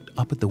crutch, and looked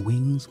up at the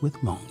wings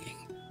with longing.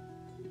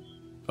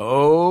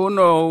 "Oh,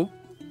 no,"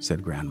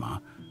 said Grandma.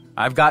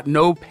 "I've got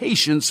no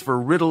patience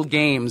for riddle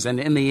games, and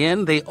in the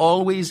end, they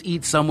always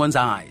eat someone's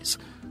eyes.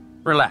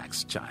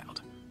 Relax,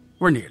 child.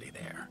 We're nearly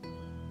there."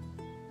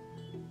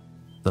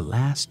 The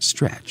last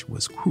stretch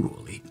was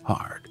cruelly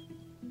hard,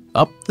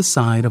 up the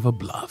side of a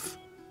bluff.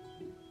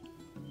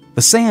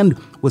 The sand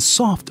was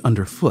soft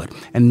underfoot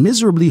and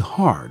miserably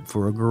hard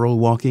for a girl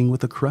walking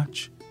with a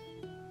crutch.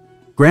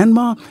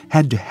 Grandma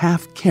had to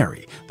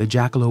half-carry the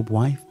jackalope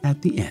wife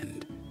at the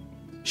end.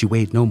 She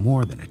weighed no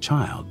more than a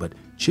child, but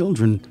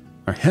children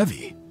are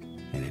heavy,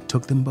 and it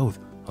took them both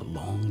a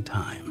long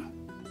time.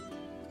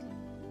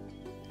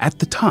 At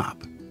the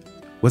top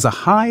was a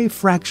high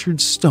fractured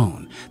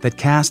stone that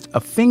cast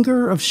a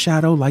finger of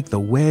shadow like the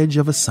wedge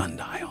of a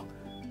sundial.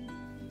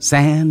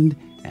 Sand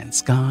and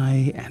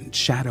sky and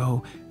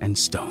shadow and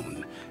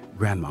stone.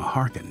 Grandma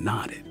Harkin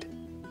nodded,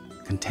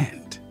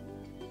 content.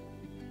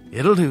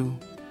 "It'll do,"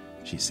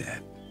 she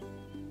said.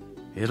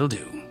 "It'll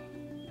do."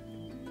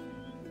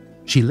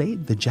 She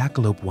laid the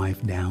jackalope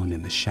wife down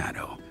in the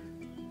shadow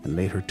and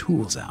laid her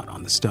tools out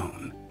on the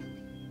stone.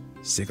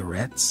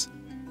 Cigarettes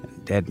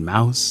and dead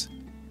mouse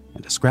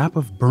and a scrap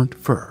of burnt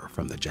fur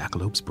from the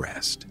jackalope's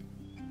breast.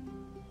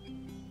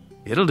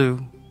 "It'll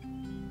do."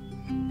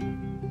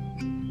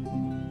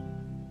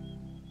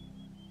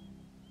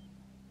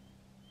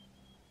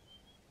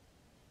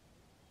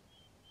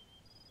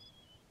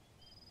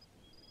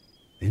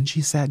 Then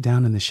she sat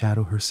down in the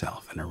shadow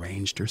herself and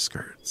arranged her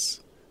skirts.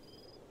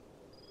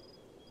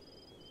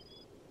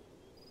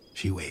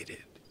 She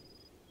waited.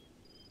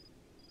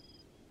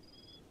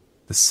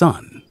 The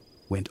sun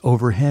went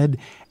overhead,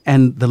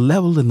 and the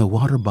level in the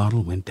water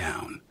bottle went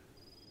down.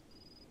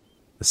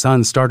 The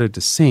sun started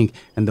to sink,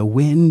 and the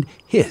wind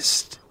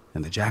hissed,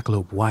 and the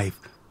jackalope wife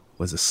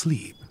was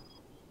asleep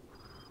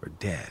or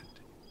dead.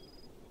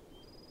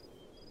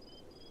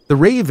 The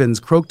ravens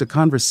croaked a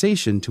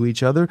conversation to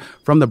each other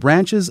from the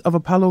branches of a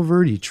palo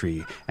verde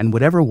tree, and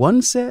whatever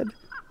one said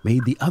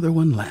made the other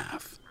one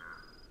laugh.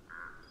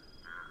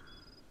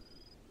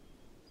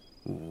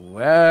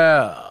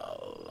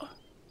 "Well,"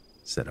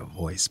 said a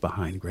voice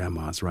behind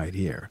Grandma's right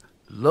ear,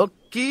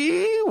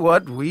 "looky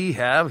what we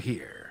have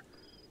here.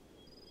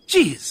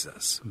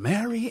 Jesus,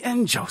 Mary,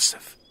 and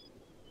Joseph.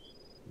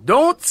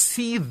 Don't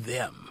see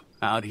them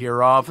out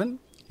here often,"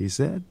 he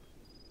said.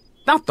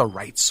 "Not the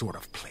right sort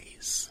of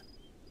place."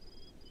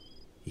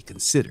 He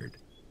considered.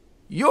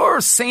 "You're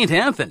St.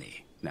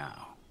 Anthony,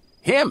 now.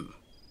 Him,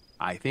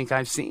 I think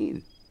I've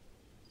seen.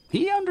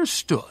 He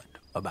understood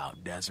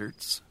about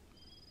deserts."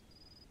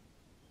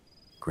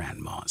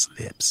 Grandma's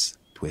lips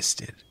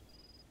twisted.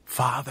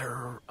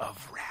 "Father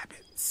of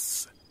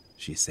rabbits,"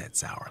 she said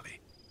sourly.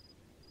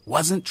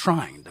 "Wasn't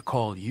trying to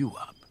call you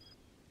up."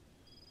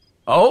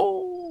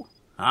 "Oh,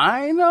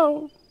 I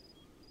know.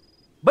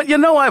 But you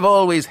know I've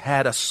always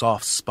had a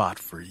soft spot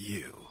for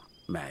you,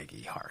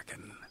 Maggie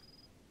Harkin."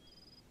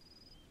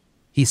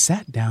 He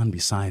sat down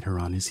beside her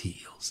on his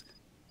heels.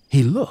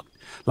 He looked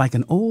like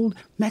an old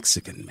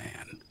Mexican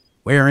man,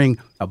 wearing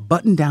a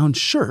button-down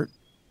shirt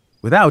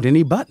without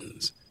any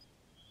buttons.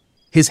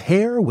 His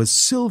hair was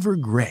silver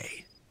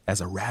gray as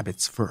a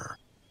rabbit's fur.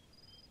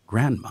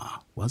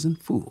 Grandma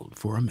wasn't fooled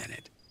for a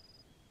minute.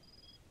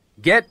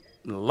 "Get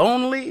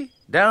lonely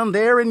down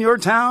there in your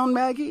town,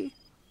 Maggie?"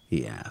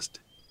 he asked.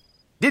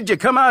 "Did you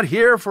come out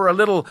here for a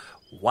little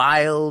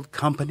wild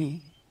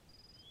company?"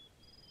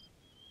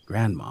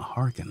 Grandma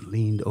Harkin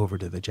leaned over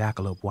to the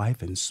jackalope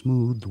wife and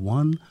smoothed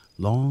one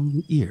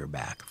long ear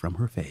back from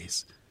her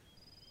face.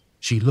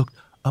 She looked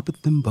up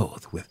at them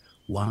both with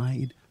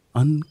wide,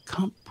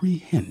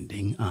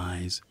 uncomprehending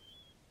eyes.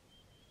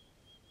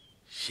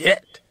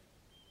 "Shit,"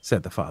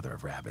 said the father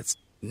of rabbits.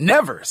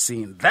 "Never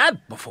seen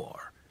that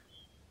before."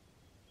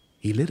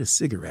 He lit a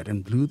cigarette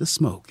and blew the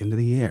smoke into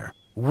the air.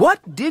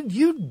 "What did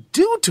you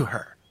do to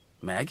her,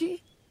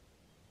 Maggie?"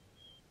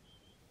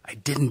 "I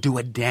didn't do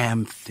a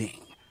damn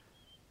thing,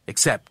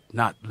 except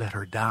not let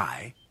her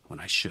die when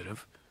I should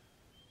have."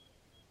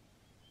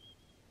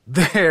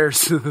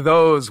 "There's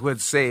those would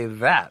say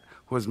that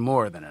was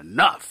more than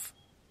enough."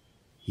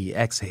 He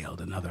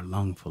exhaled another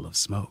lungful of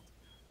smoke.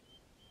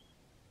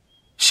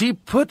 She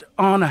put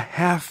on a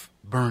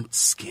half-burnt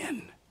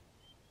skin.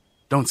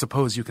 Don't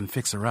suppose you can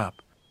fix her up.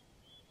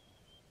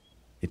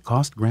 It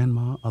cost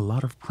Grandma a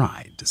lot of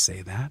pride to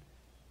say that,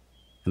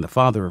 and the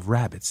father of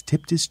rabbits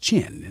tipped his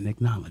chin in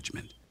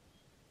acknowledgement.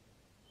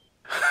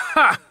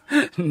 Ha!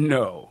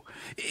 No.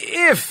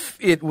 If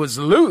it was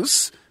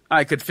loose,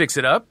 I could fix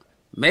it up,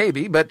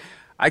 maybe, but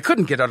I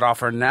couldn't get it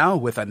off her now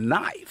with a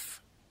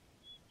knife.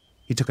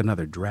 He took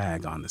another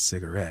drag on the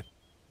cigarette.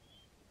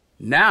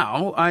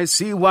 Now I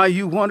see why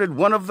you wanted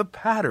one of the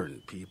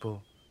pattern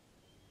people.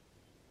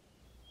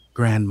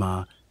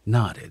 Grandma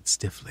nodded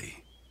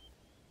stiffly.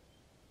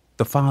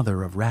 The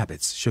father of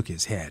rabbits shook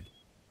his head.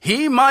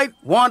 He might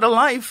want a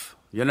life,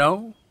 you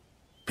know.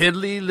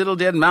 Piddly little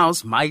dead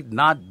mouse might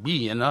not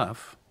be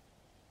enough.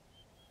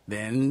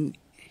 Then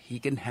he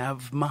can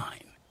have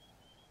mine.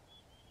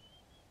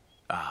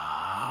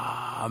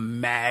 Ah,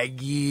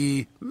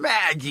 Maggie,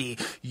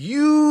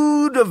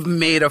 you'd have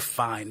made a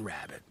fine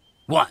rabbit.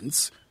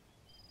 Once.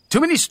 Too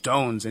many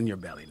stones in your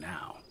belly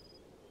now.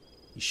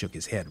 He shook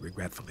his head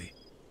regretfully.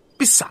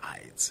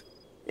 Besides,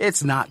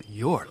 it's not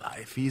your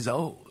life he's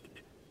owed.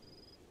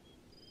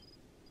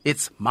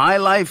 It's my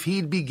life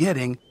he'd be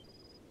getting.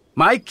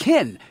 My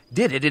kin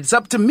did it. It's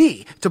up to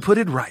me to put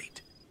it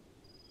right.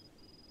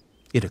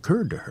 It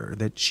occurred to her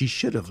that she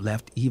should have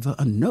left Eva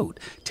a note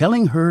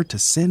telling her to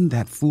send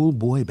that fool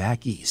boy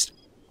back east,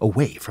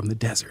 away from the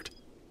desert.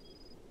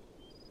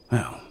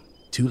 Well,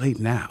 too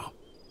late now.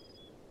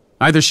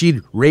 Either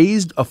she'd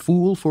raised a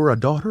fool for a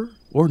daughter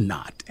or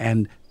not,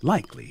 and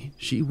likely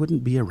she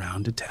wouldn't be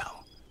around to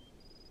tell.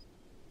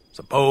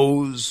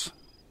 Suppose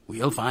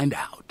we'll find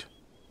out,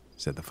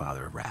 said the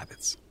father of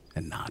rabbits,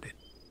 and nodded.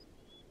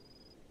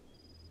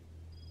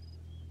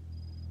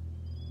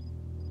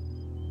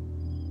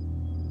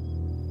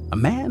 A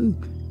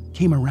man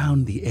came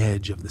around the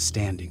edge of the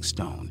standing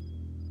stone.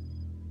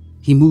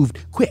 He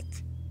moved quick,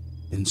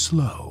 then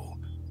slow,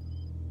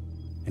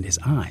 and his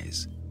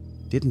eyes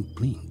didn't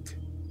blink.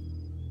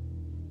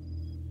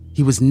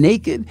 He was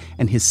naked,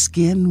 and his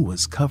skin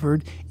was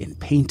covered in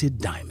painted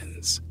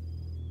diamonds.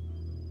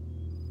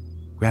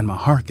 Grandma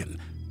Harkin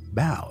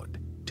bowed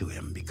to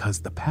him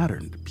because the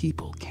patterned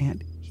people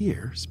can't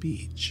hear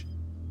speech.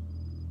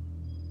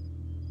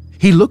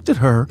 He looked at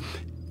her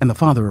and the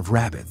father of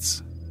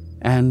rabbits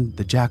and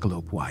the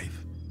jackalope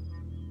wife.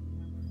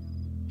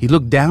 He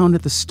looked down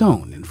at the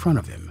stone in front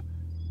of him.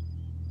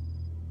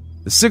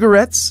 The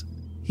cigarettes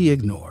he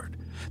ignored.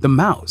 The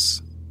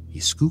mouse he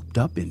scooped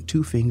up in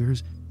 2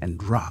 fingers and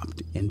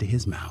dropped into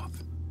his mouth.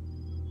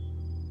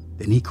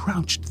 Then he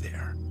crouched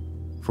there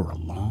for a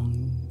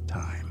long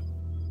time.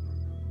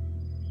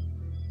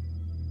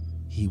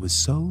 He was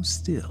so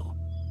still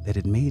that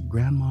it made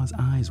Grandma's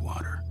eyes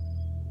water,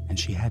 and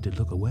she had to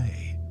look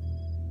away.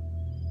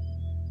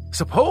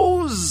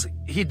 Suppose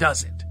he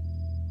does it,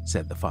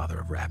 said the father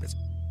of rabbits.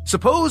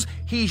 Suppose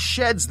he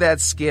sheds that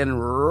skin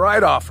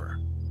right off her.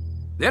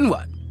 Then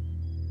what?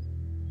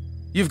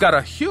 You've got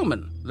a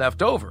human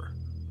left over,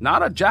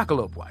 not a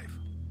jackalope wife.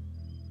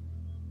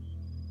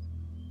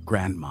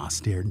 Grandma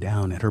stared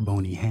down at her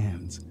bony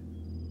hands.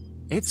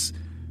 It's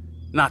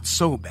not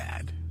so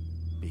bad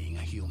being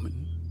a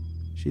human,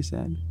 she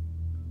said.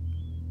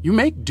 You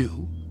make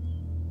do,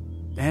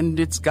 and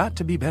it's got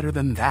to be better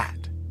than that.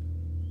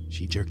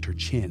 She jerked her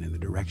chin in the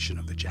direction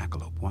of the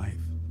jackalope wife.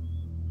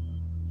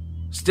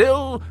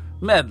 Still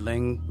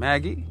meddling,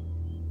 Maggie,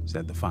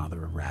 said the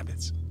father of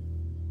rabbits.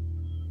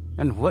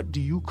 And what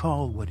do you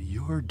call what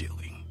you're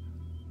doing?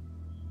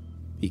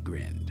 He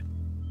grinned.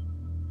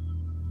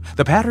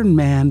 The patterned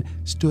man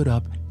stood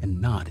up and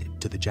nodded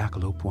to the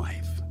jackalope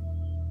wife.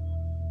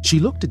 She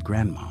looked at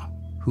Grandma,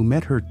 who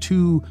met her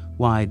 2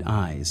 wide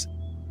eyes.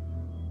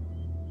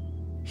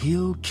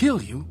 He'll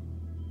kill you,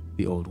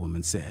 the old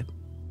woman said.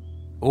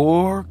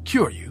 Or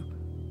cure you,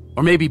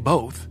 or maybe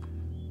both.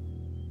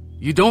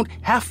 You don't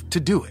have to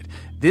do it.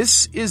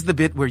 This is the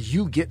bit where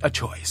you get a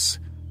choice.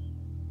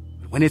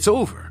 When it's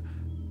over,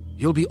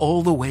 you'll be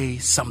all the way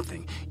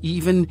something,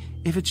 even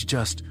if it's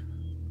just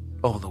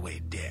all the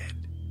way dead.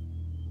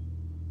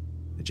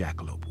 The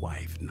jackalope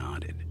wife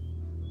nodded.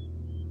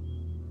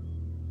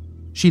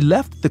 She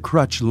left the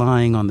crutch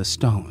lying on the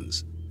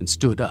stones and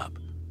stood up.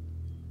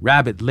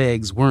 Rabbit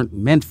legs weren't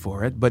meant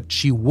for it, but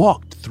she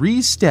walked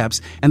 3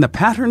 steps, and the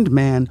patterned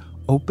man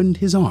opened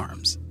his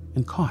arms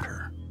and caught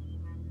her.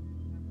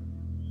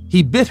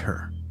 He bit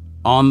her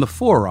on the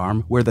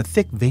forearm where the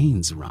thick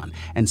veins run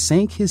and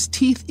sank his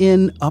teeth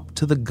in up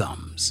to the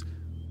gums.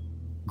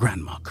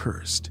 Grandma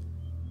cursed.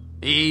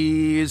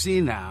 Easy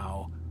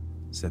now,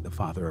 said the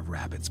father of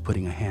rabbits,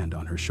 putting a hand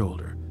on her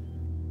shoulder.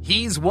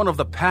 He's one of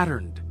the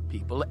patterned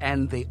people,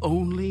 and they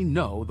only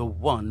know the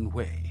one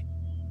way.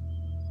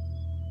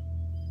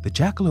 The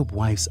jackalope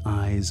wife's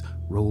eyes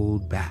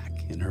rolled back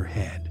in her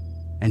head,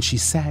 and she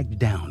sagged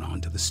down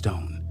onto the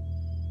stone.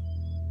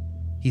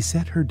 He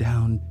set her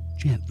down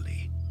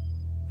gently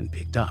and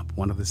picked up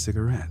one of the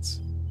cigarettes.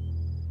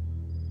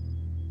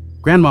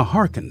 Grandma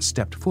Harkin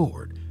stepped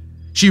forward.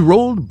 She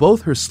rolled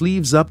both her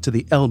sleeves up to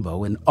the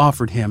elbow and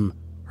offered him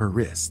her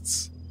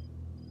wrists.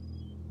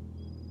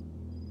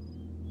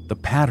 The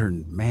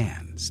patterned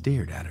man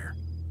stared at her,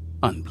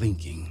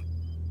 unblinking.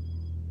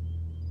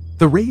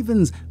 The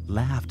ravens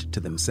laughed to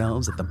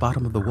themselves at the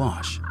bottom of the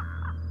wash.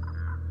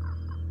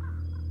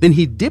 Then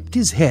he dipped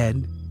his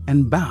head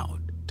and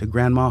bowed to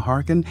Grandma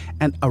Harkin,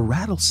 and a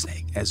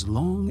rattlesnake as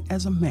long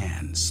as a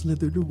man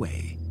slithered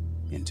away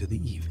into the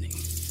evening.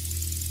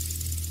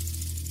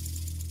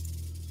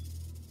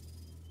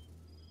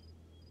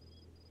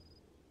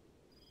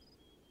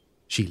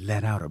 She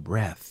let out a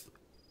breath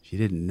she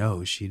didn't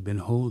know she'd been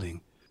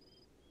holding.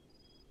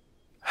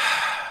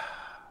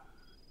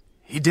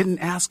 He didn't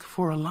ask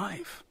for a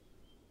life.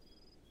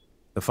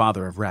 The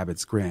father of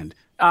rabbits grinned.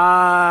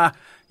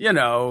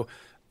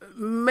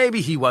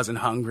 Maybe he wasn't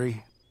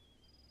hungry.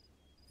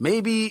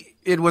 Maybe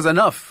it was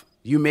enough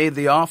you made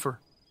the offer.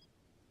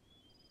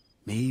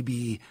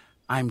 Maybe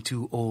I'm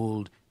too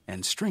old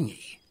and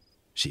stringy,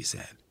 she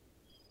said.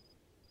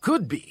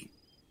 Could be.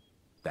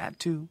 That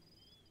too.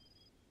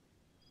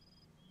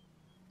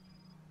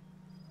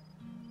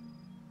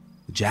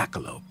 The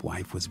jackalope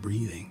wife was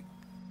breathing.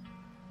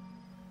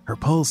 Her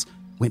pulse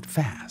went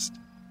fast,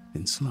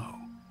 then slow.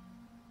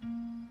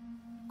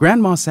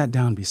 Grandma sat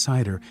down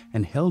beside her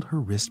and held her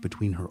wrist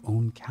between her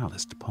own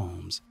calloused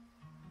palms.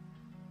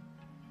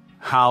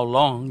 How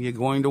long you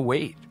going to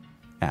wait?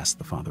 Asked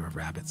the father of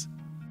rabbits.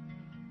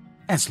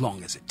 As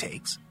long as it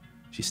takes,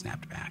 she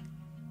snapped back.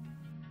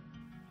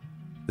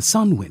 The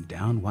sun went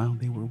down while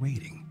they were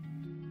waiting.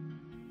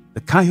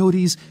 The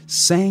coyotes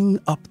sang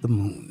up the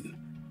moon.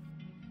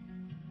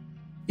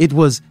 It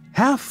was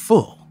half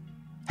full,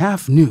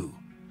 half new,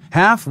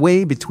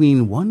 halfway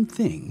between one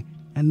thing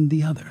and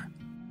the other.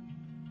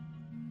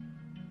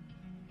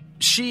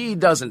 She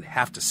doesn't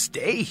have to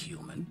stay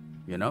human,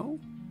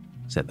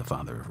 said the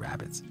father of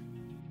rabbits.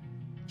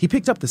 He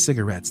picked up the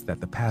cigarettes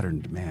that the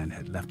patterned man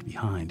had left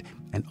behind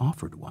and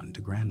offered one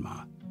to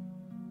Grandma.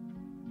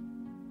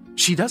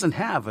 She doesn't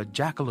have a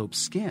jackalope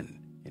skin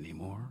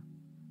anymore.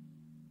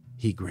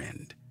 He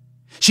grinned.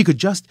 She could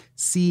just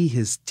see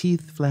his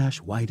teeth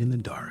flash white in the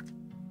dark.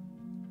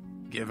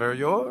 Give her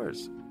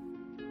yours.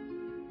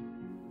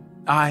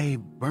 I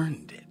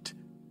burned it,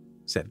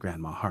 said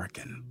Grandma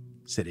Harkin,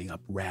 sitting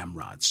up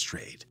ramrod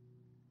straight.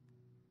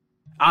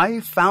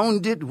 I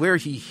found it where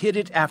he hid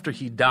it after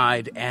he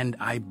died, and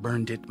I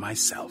burned it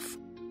myself.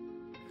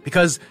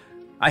 Because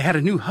I had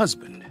a new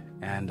husband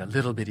and a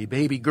little bitty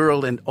baby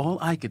girl, and all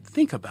I could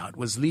think about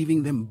was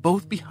leaving them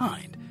both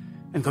behind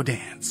and go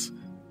dance.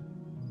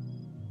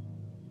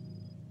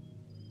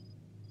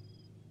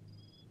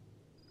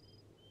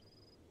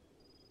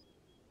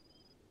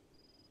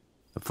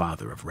 The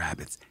father of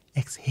rabbits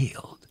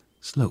exhaled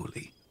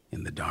slowly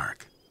in the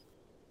dark.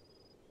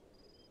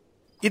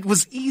 It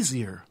was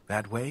easier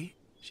that way,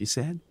 she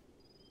said.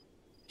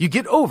 You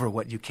get over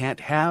what you can't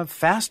have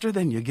faster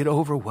than you get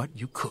over what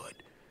you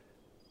could.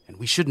 And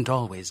we shouldn't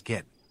always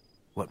get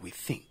what we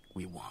think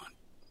we want.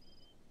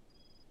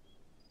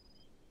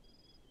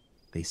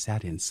 They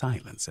sat in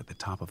silence at the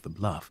top of the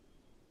bluff.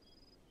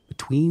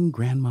 Between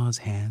Grandma's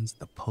hands,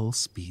 the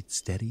pulse beat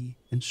steady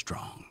and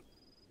strong.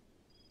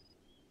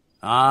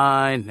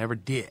 I never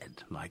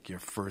did like your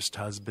first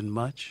husband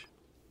much,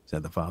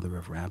 said the father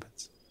of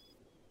rabbits.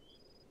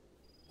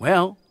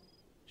 Well,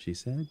 she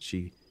said.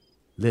 She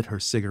lit her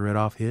cigarette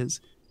off his.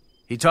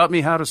 He taught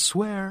me how to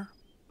swear,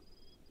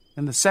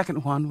 and the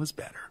second one was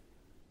better.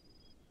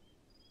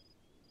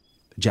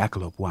 The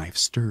jackalope wife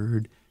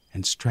stirred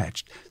and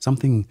stretched.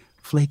 Something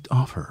flaked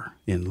off her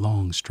in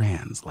long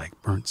strands like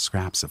burnt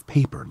scraps of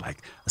paper,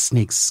 like a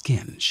snake's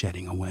skin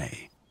shedding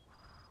away.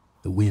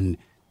 The wind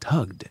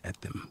tugged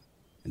at them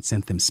and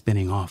sent them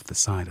spinning off the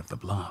side of the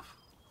bluff.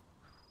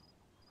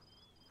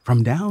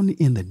 From down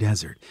in the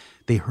desert,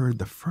 they heard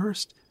the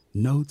first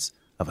notes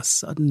of a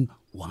sudden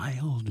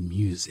wild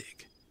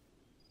music.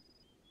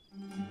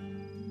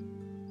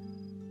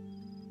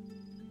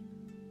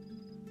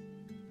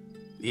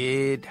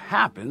 It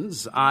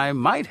happens I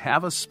might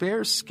have a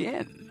spare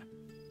skin,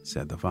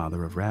 said the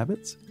father of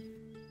rabbits.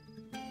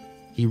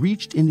 He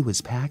reached into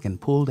his pack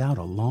and pulled out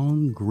a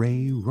long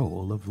gray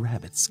roll of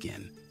rabbit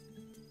skin.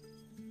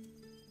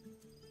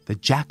 The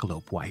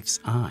jackalope wife's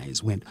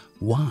eyes went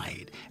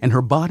wide and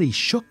her body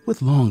shook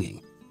with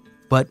longing.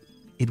 But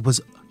it was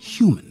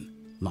human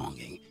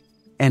longing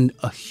and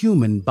a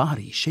human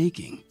body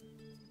shaking.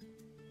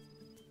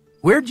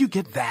 Where'd you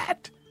get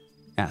that?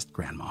 Asked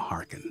Grandma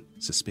Harkin,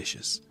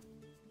 suspicious.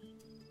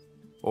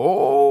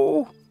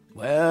 Oh,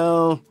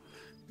 well,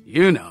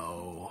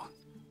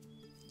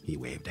 He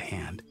waved a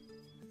hand.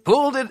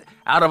 Pulled it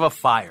out of a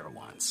fire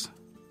once.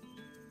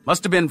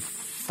 Must have been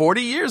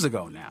 40 years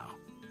ago now.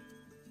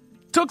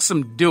 Took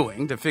some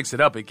doing to fix it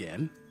up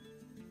again,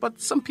 but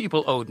some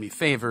people owed me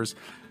favors.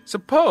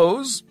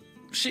 Suppose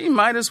she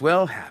might as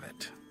well have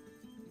it.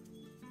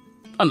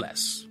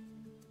 Unless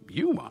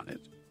you want it.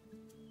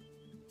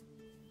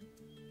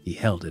 He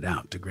held it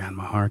out to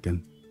Grandma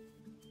Harkin.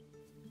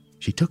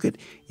 She took it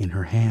in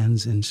her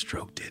hands and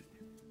stroked it.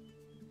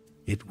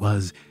 It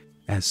was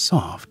as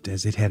soft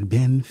as it had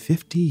been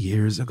 50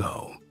 years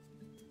ago.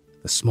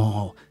 The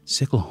small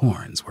sickle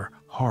horns were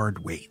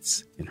hard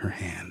weights in her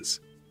hands.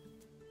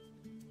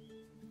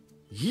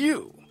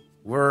 You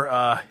were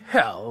a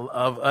hell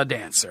of a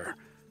dancer,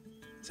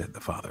 said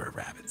the father of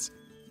rabbits.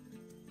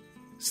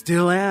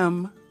 Still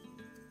am,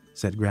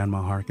 said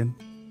Grandma Harkin.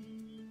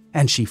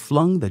 And she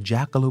flung the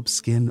jackalope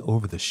skin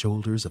over the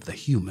shoulders of the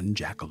human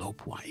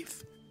jackalope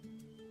wife.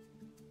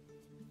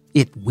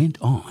 It went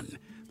on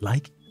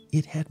like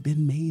it had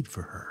been made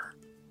for her,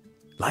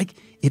 like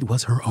it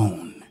was her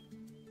own.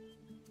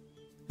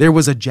 There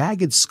was a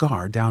jagged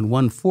scar down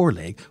one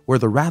foreleg where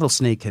the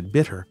rattlesnake had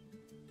bit her.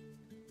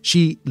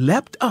 She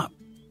leapt up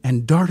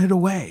and darted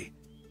away,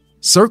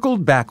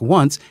 circled back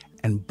once,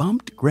 and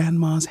bumped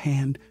Grandma's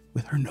hand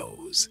with her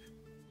nose.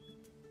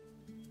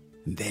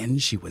 Then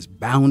she was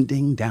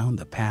bounding down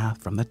the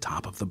path from the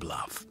top of the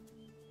bluff.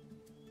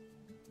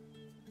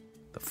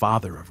 The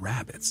father of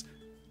rabbits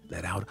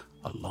let out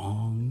a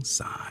long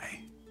sigh.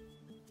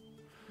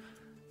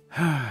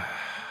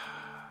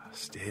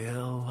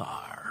 Still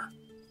are,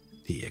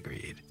 he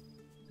agreed.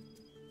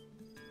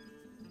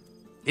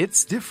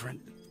 It's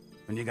different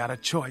when you got a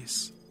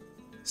choice,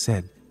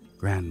 said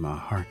Grandma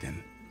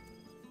Harkin.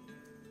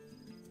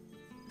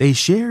 They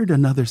shared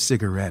another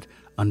cigarette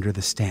under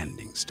the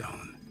standing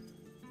stone.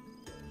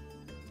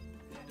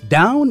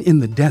 Down in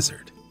the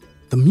desert,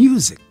 the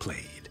music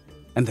played,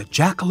 and the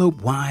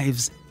jackalope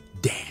wives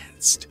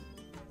danced.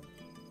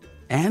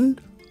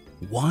 And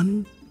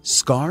one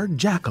scarred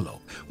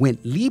jackalope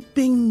went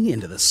leaping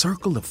into the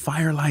circle of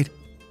firelight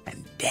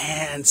and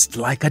danced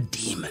like a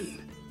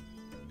demon,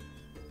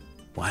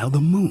 while the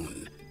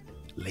moon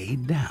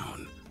laid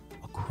down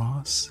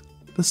across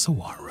the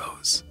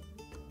saguaro's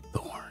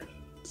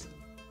thorns.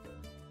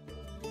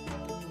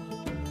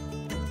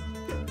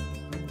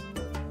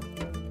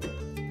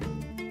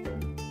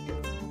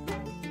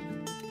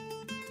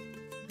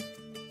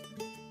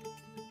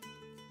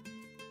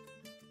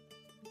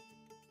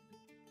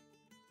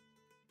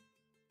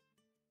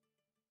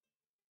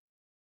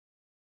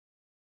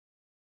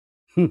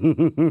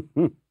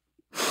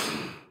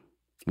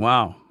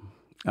 Wow.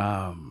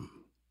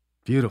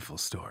 Beautiful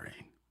story.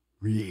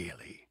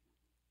 Really,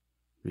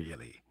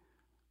 really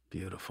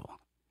beautiful.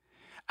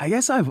 I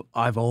guess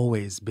I've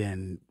always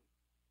been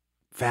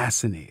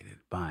fascinated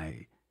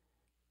by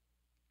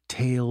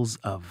tales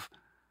of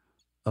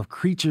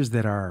creatures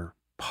that are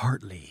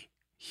partly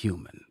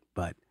human,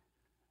 but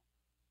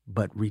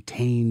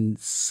retain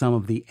some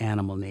of the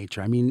animal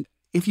nature. I mean,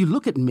 if you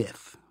look at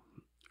myth,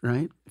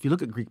 right? If you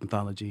look at Greek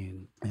mythology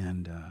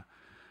and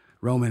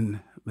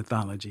Roman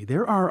mythology,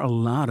 there are a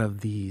lot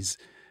of these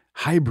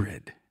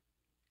hybrid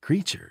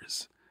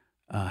creatures,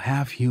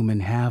 half human,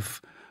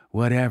 half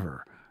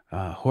whatever,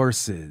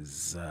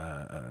 horses,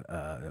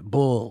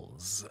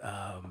 bulls,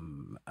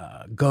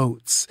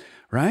 goats,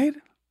 right?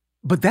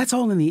 But that's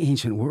all in the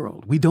ancient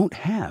world. We don't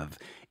have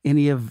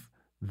any of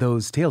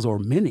those tales, or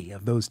many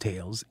of those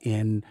tales,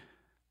 in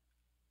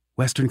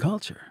Western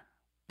culture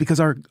because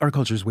our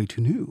culture is way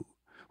too new.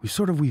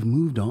 We've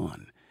moved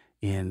on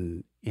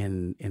in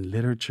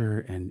literature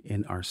and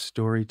in our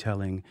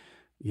storytelling.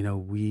 You know,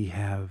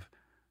 we've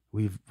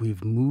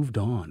moved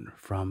on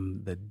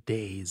from the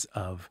days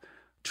of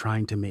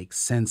trying to make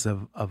sense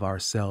of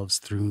ourselves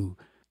through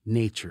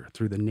nature,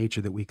 through the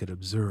nature that we could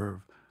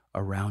observe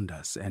around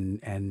us.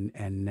 And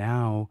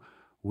now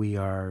we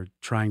are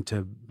trying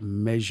to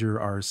measure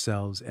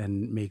ourselves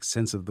and make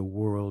sense of the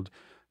world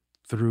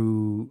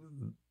through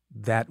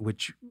that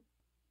which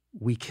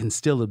we can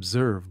still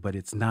observe, but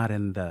it's not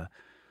in the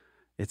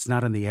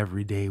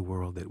everyday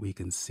world that we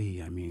can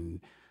see. I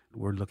mean,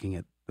 we're looking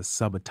at the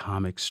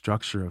subatomic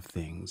structure of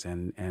things,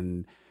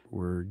 and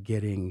we're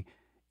getting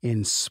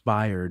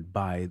inspired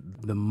by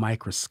the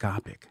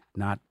microscopic,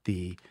 not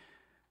the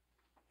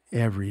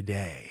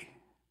everyday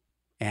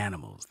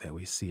animals that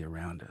we see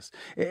around us.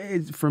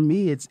 For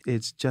me,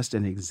 it's just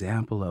an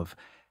example of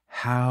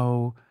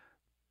how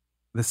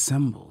the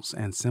symbols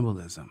and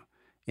symbolism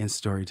in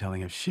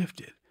storytelling have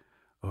shifted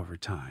over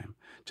time,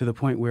 to the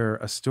point where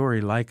a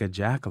story like a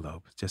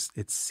jackalope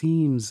it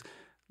seems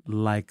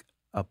like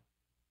a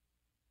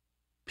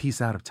piece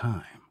out of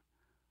time,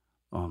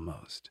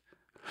 almost.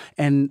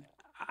 And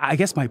I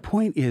guess my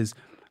point is,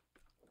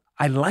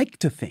 I like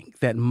to think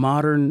that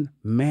modern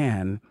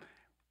man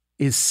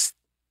is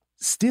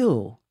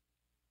still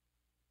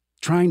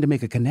trying to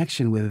make a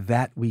connection with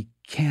that we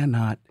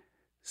cannot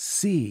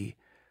see,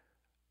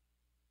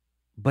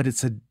 but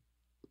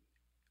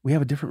we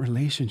have a different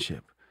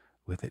relationship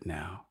with it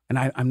now. And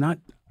I'm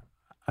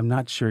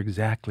not sure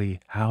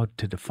exactly how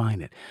to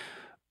define it.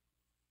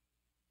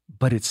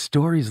 But it's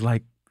stories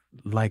like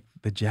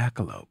the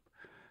jackalope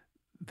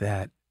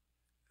that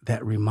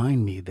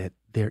remind me that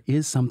there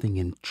is something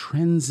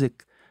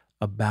intrinsic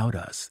about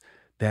us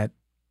that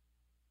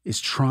is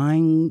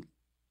trying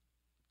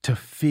to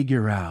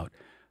figure out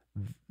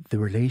the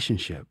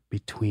relationship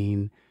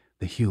between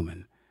the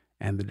human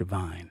and the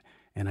divine.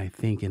 And I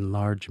think in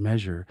large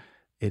measure,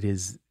 it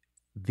is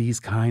these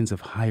kinds of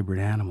hybrid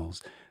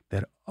animals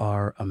that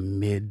are a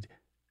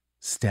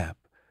mid-step.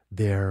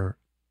 They're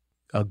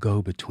a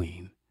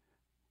go-between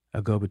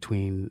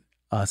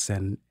us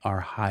and our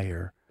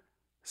higher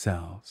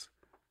selves,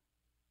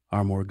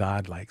 our more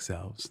godlike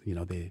selves. You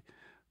know, the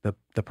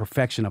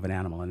perfection of an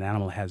animal. An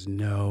animal has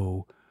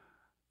no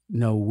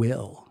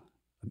will.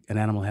 An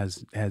animal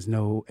has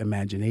no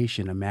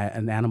imagination.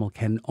 An animal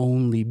can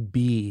only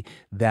be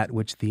that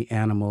which the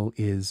animal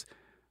is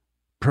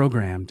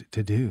programmed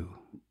to do.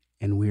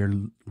 And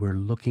we're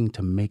looking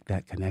to make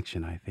that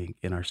connection, I think,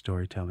 in our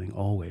storytelling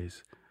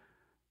always,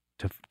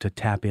 to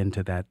tap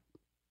into that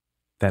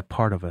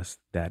part of us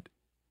that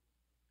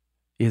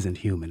isn't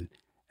human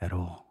at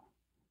all.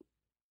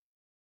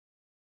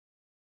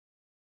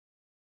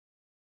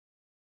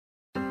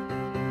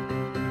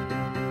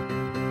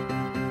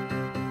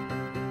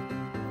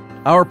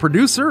 Our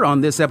producer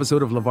on this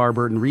episode of LeVar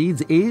Burton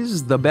Reads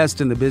is the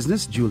best in the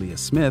business, Julia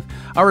Smith.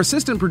 Our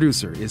assistant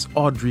producer is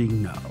Audrey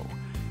Ngo.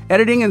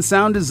 Editing and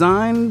sound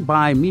design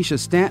by Misha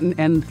Stanton,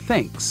 and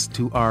thanks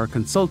to our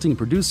consulting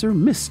producer,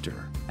 Mr.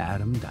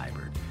 Adam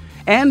Dybert.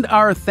 And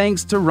our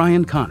thanks to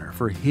Ryan Connor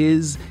for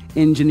his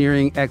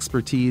engineering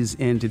expertise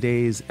in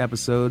today's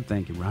episode.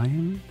 Thank you,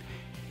 Ryan.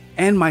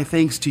 And my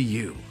thanks to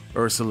you,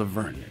 Ursula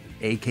Vernon,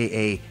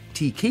 a.k.a.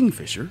 T.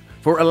 Kingfisher,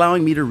 for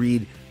allowing me to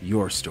read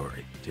your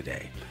story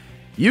today.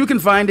 You can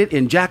find it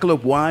in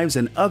Jackalope Wives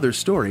and Other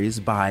Stories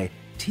by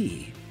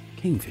T.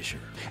 Kingfisher.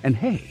 And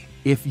hey,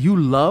 if you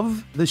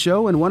love the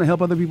show and want to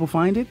help other people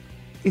find it,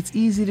 it's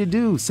easy to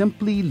do.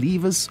 Simply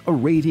leave us a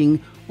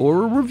rating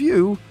or a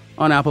review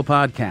on Apple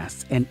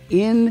Podcasts. And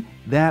in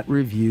that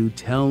review,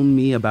 tell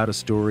me about a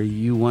story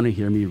you want to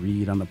hear me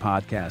read on the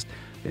podcast.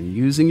 Then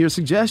using your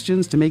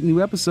suggestions to make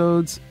new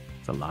episodes.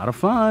 It's a lot of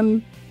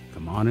fun.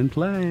 Come on and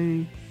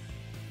play.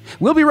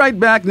 We'll be right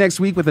back next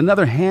week with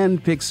another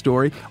hand-picked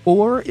story,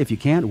 or if you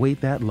can't wait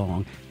that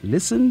long,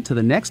 listen to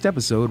the next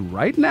episode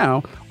right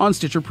now on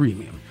Stitcher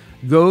Premium.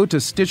 Go to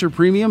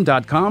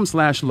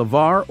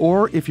StitcherPremium.com/LeVar,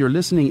 or if you're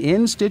listening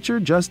in Stitcher,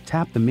 just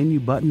tap the menu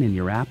button in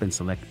your app and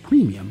select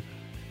Premium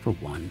for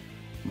 1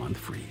 month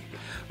free.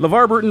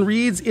 LeVar Burton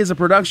Reads is a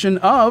production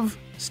of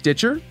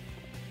Stitcher.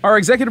 Our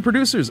executive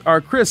producers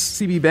are Chris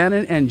C.B.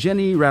 Bannon and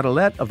Jenny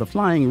Radelet of the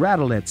Flying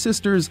Radelet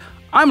Sisters.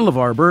 I'm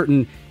LeVar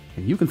Burton.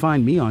 And you can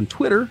find me on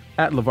Twitter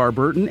at LeVar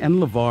Burton and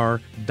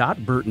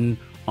LeVar.Burton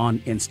on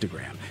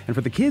Instagram. And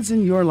for the kids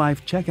in your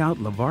life, check out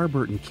LeVar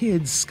Burton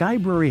Kids'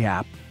 Skybrary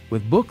app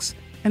with books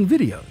and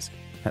videos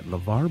at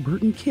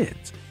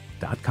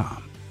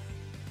LeVarBurtonKids.com.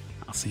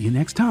 I'll see you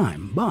next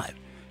time, but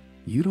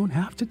you don't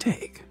have to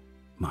take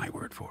my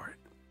word for it.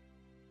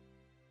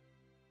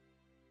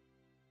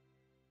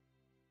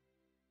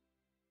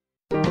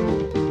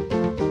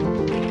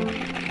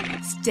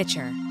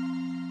 Stitcher.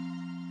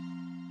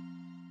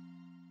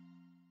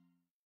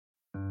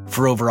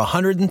 For over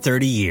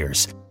 130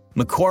 years,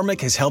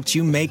 McCormick has helped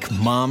you make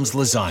Mom's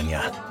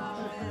lasagna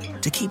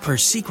to keep her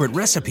secret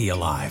recipe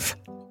alive.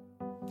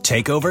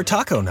 Take over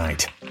taco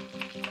night,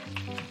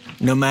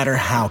 no matter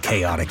how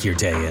chaotic your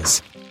day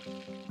is.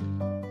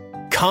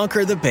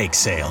 Conquer the bake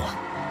sale,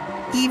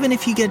 even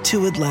if you get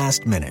to it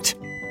last minute.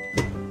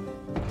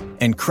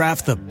 And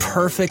craft the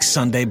perfect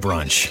Sunday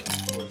brunch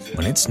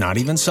when it's not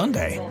even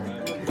Sunday.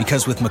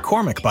 Because with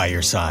McCormick by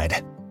your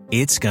side,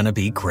 it's gonna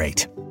be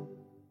great.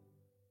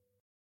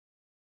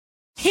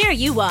 Here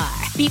you are,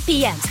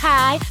 BPMs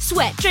high,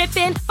 sweat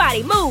dripping,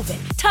 body moving,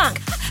 tongue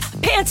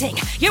panting.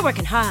 You're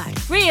working hard,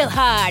 real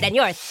hard, and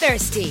you're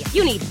thirsty.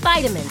 You need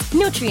vitamins,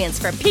 nutrients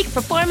for peak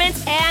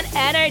performance and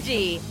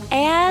energy.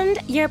 And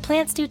your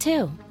plants do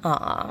too.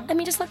 Aw, I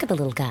mean, just look at the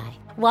little guy.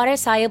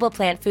 Water-soluble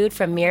plant food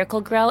from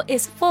Miracle-Gro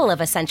is full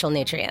of essential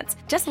nutrients.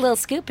 Just a little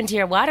scoop into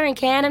your watering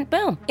can and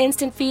boom,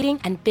 instant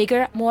feeding and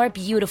bigger, more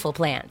beautiful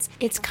plants.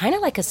 It's kind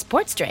of like a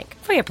sports drink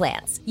for your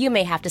plants. You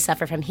may have to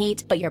suffer from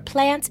heat, but your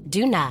plants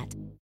do not.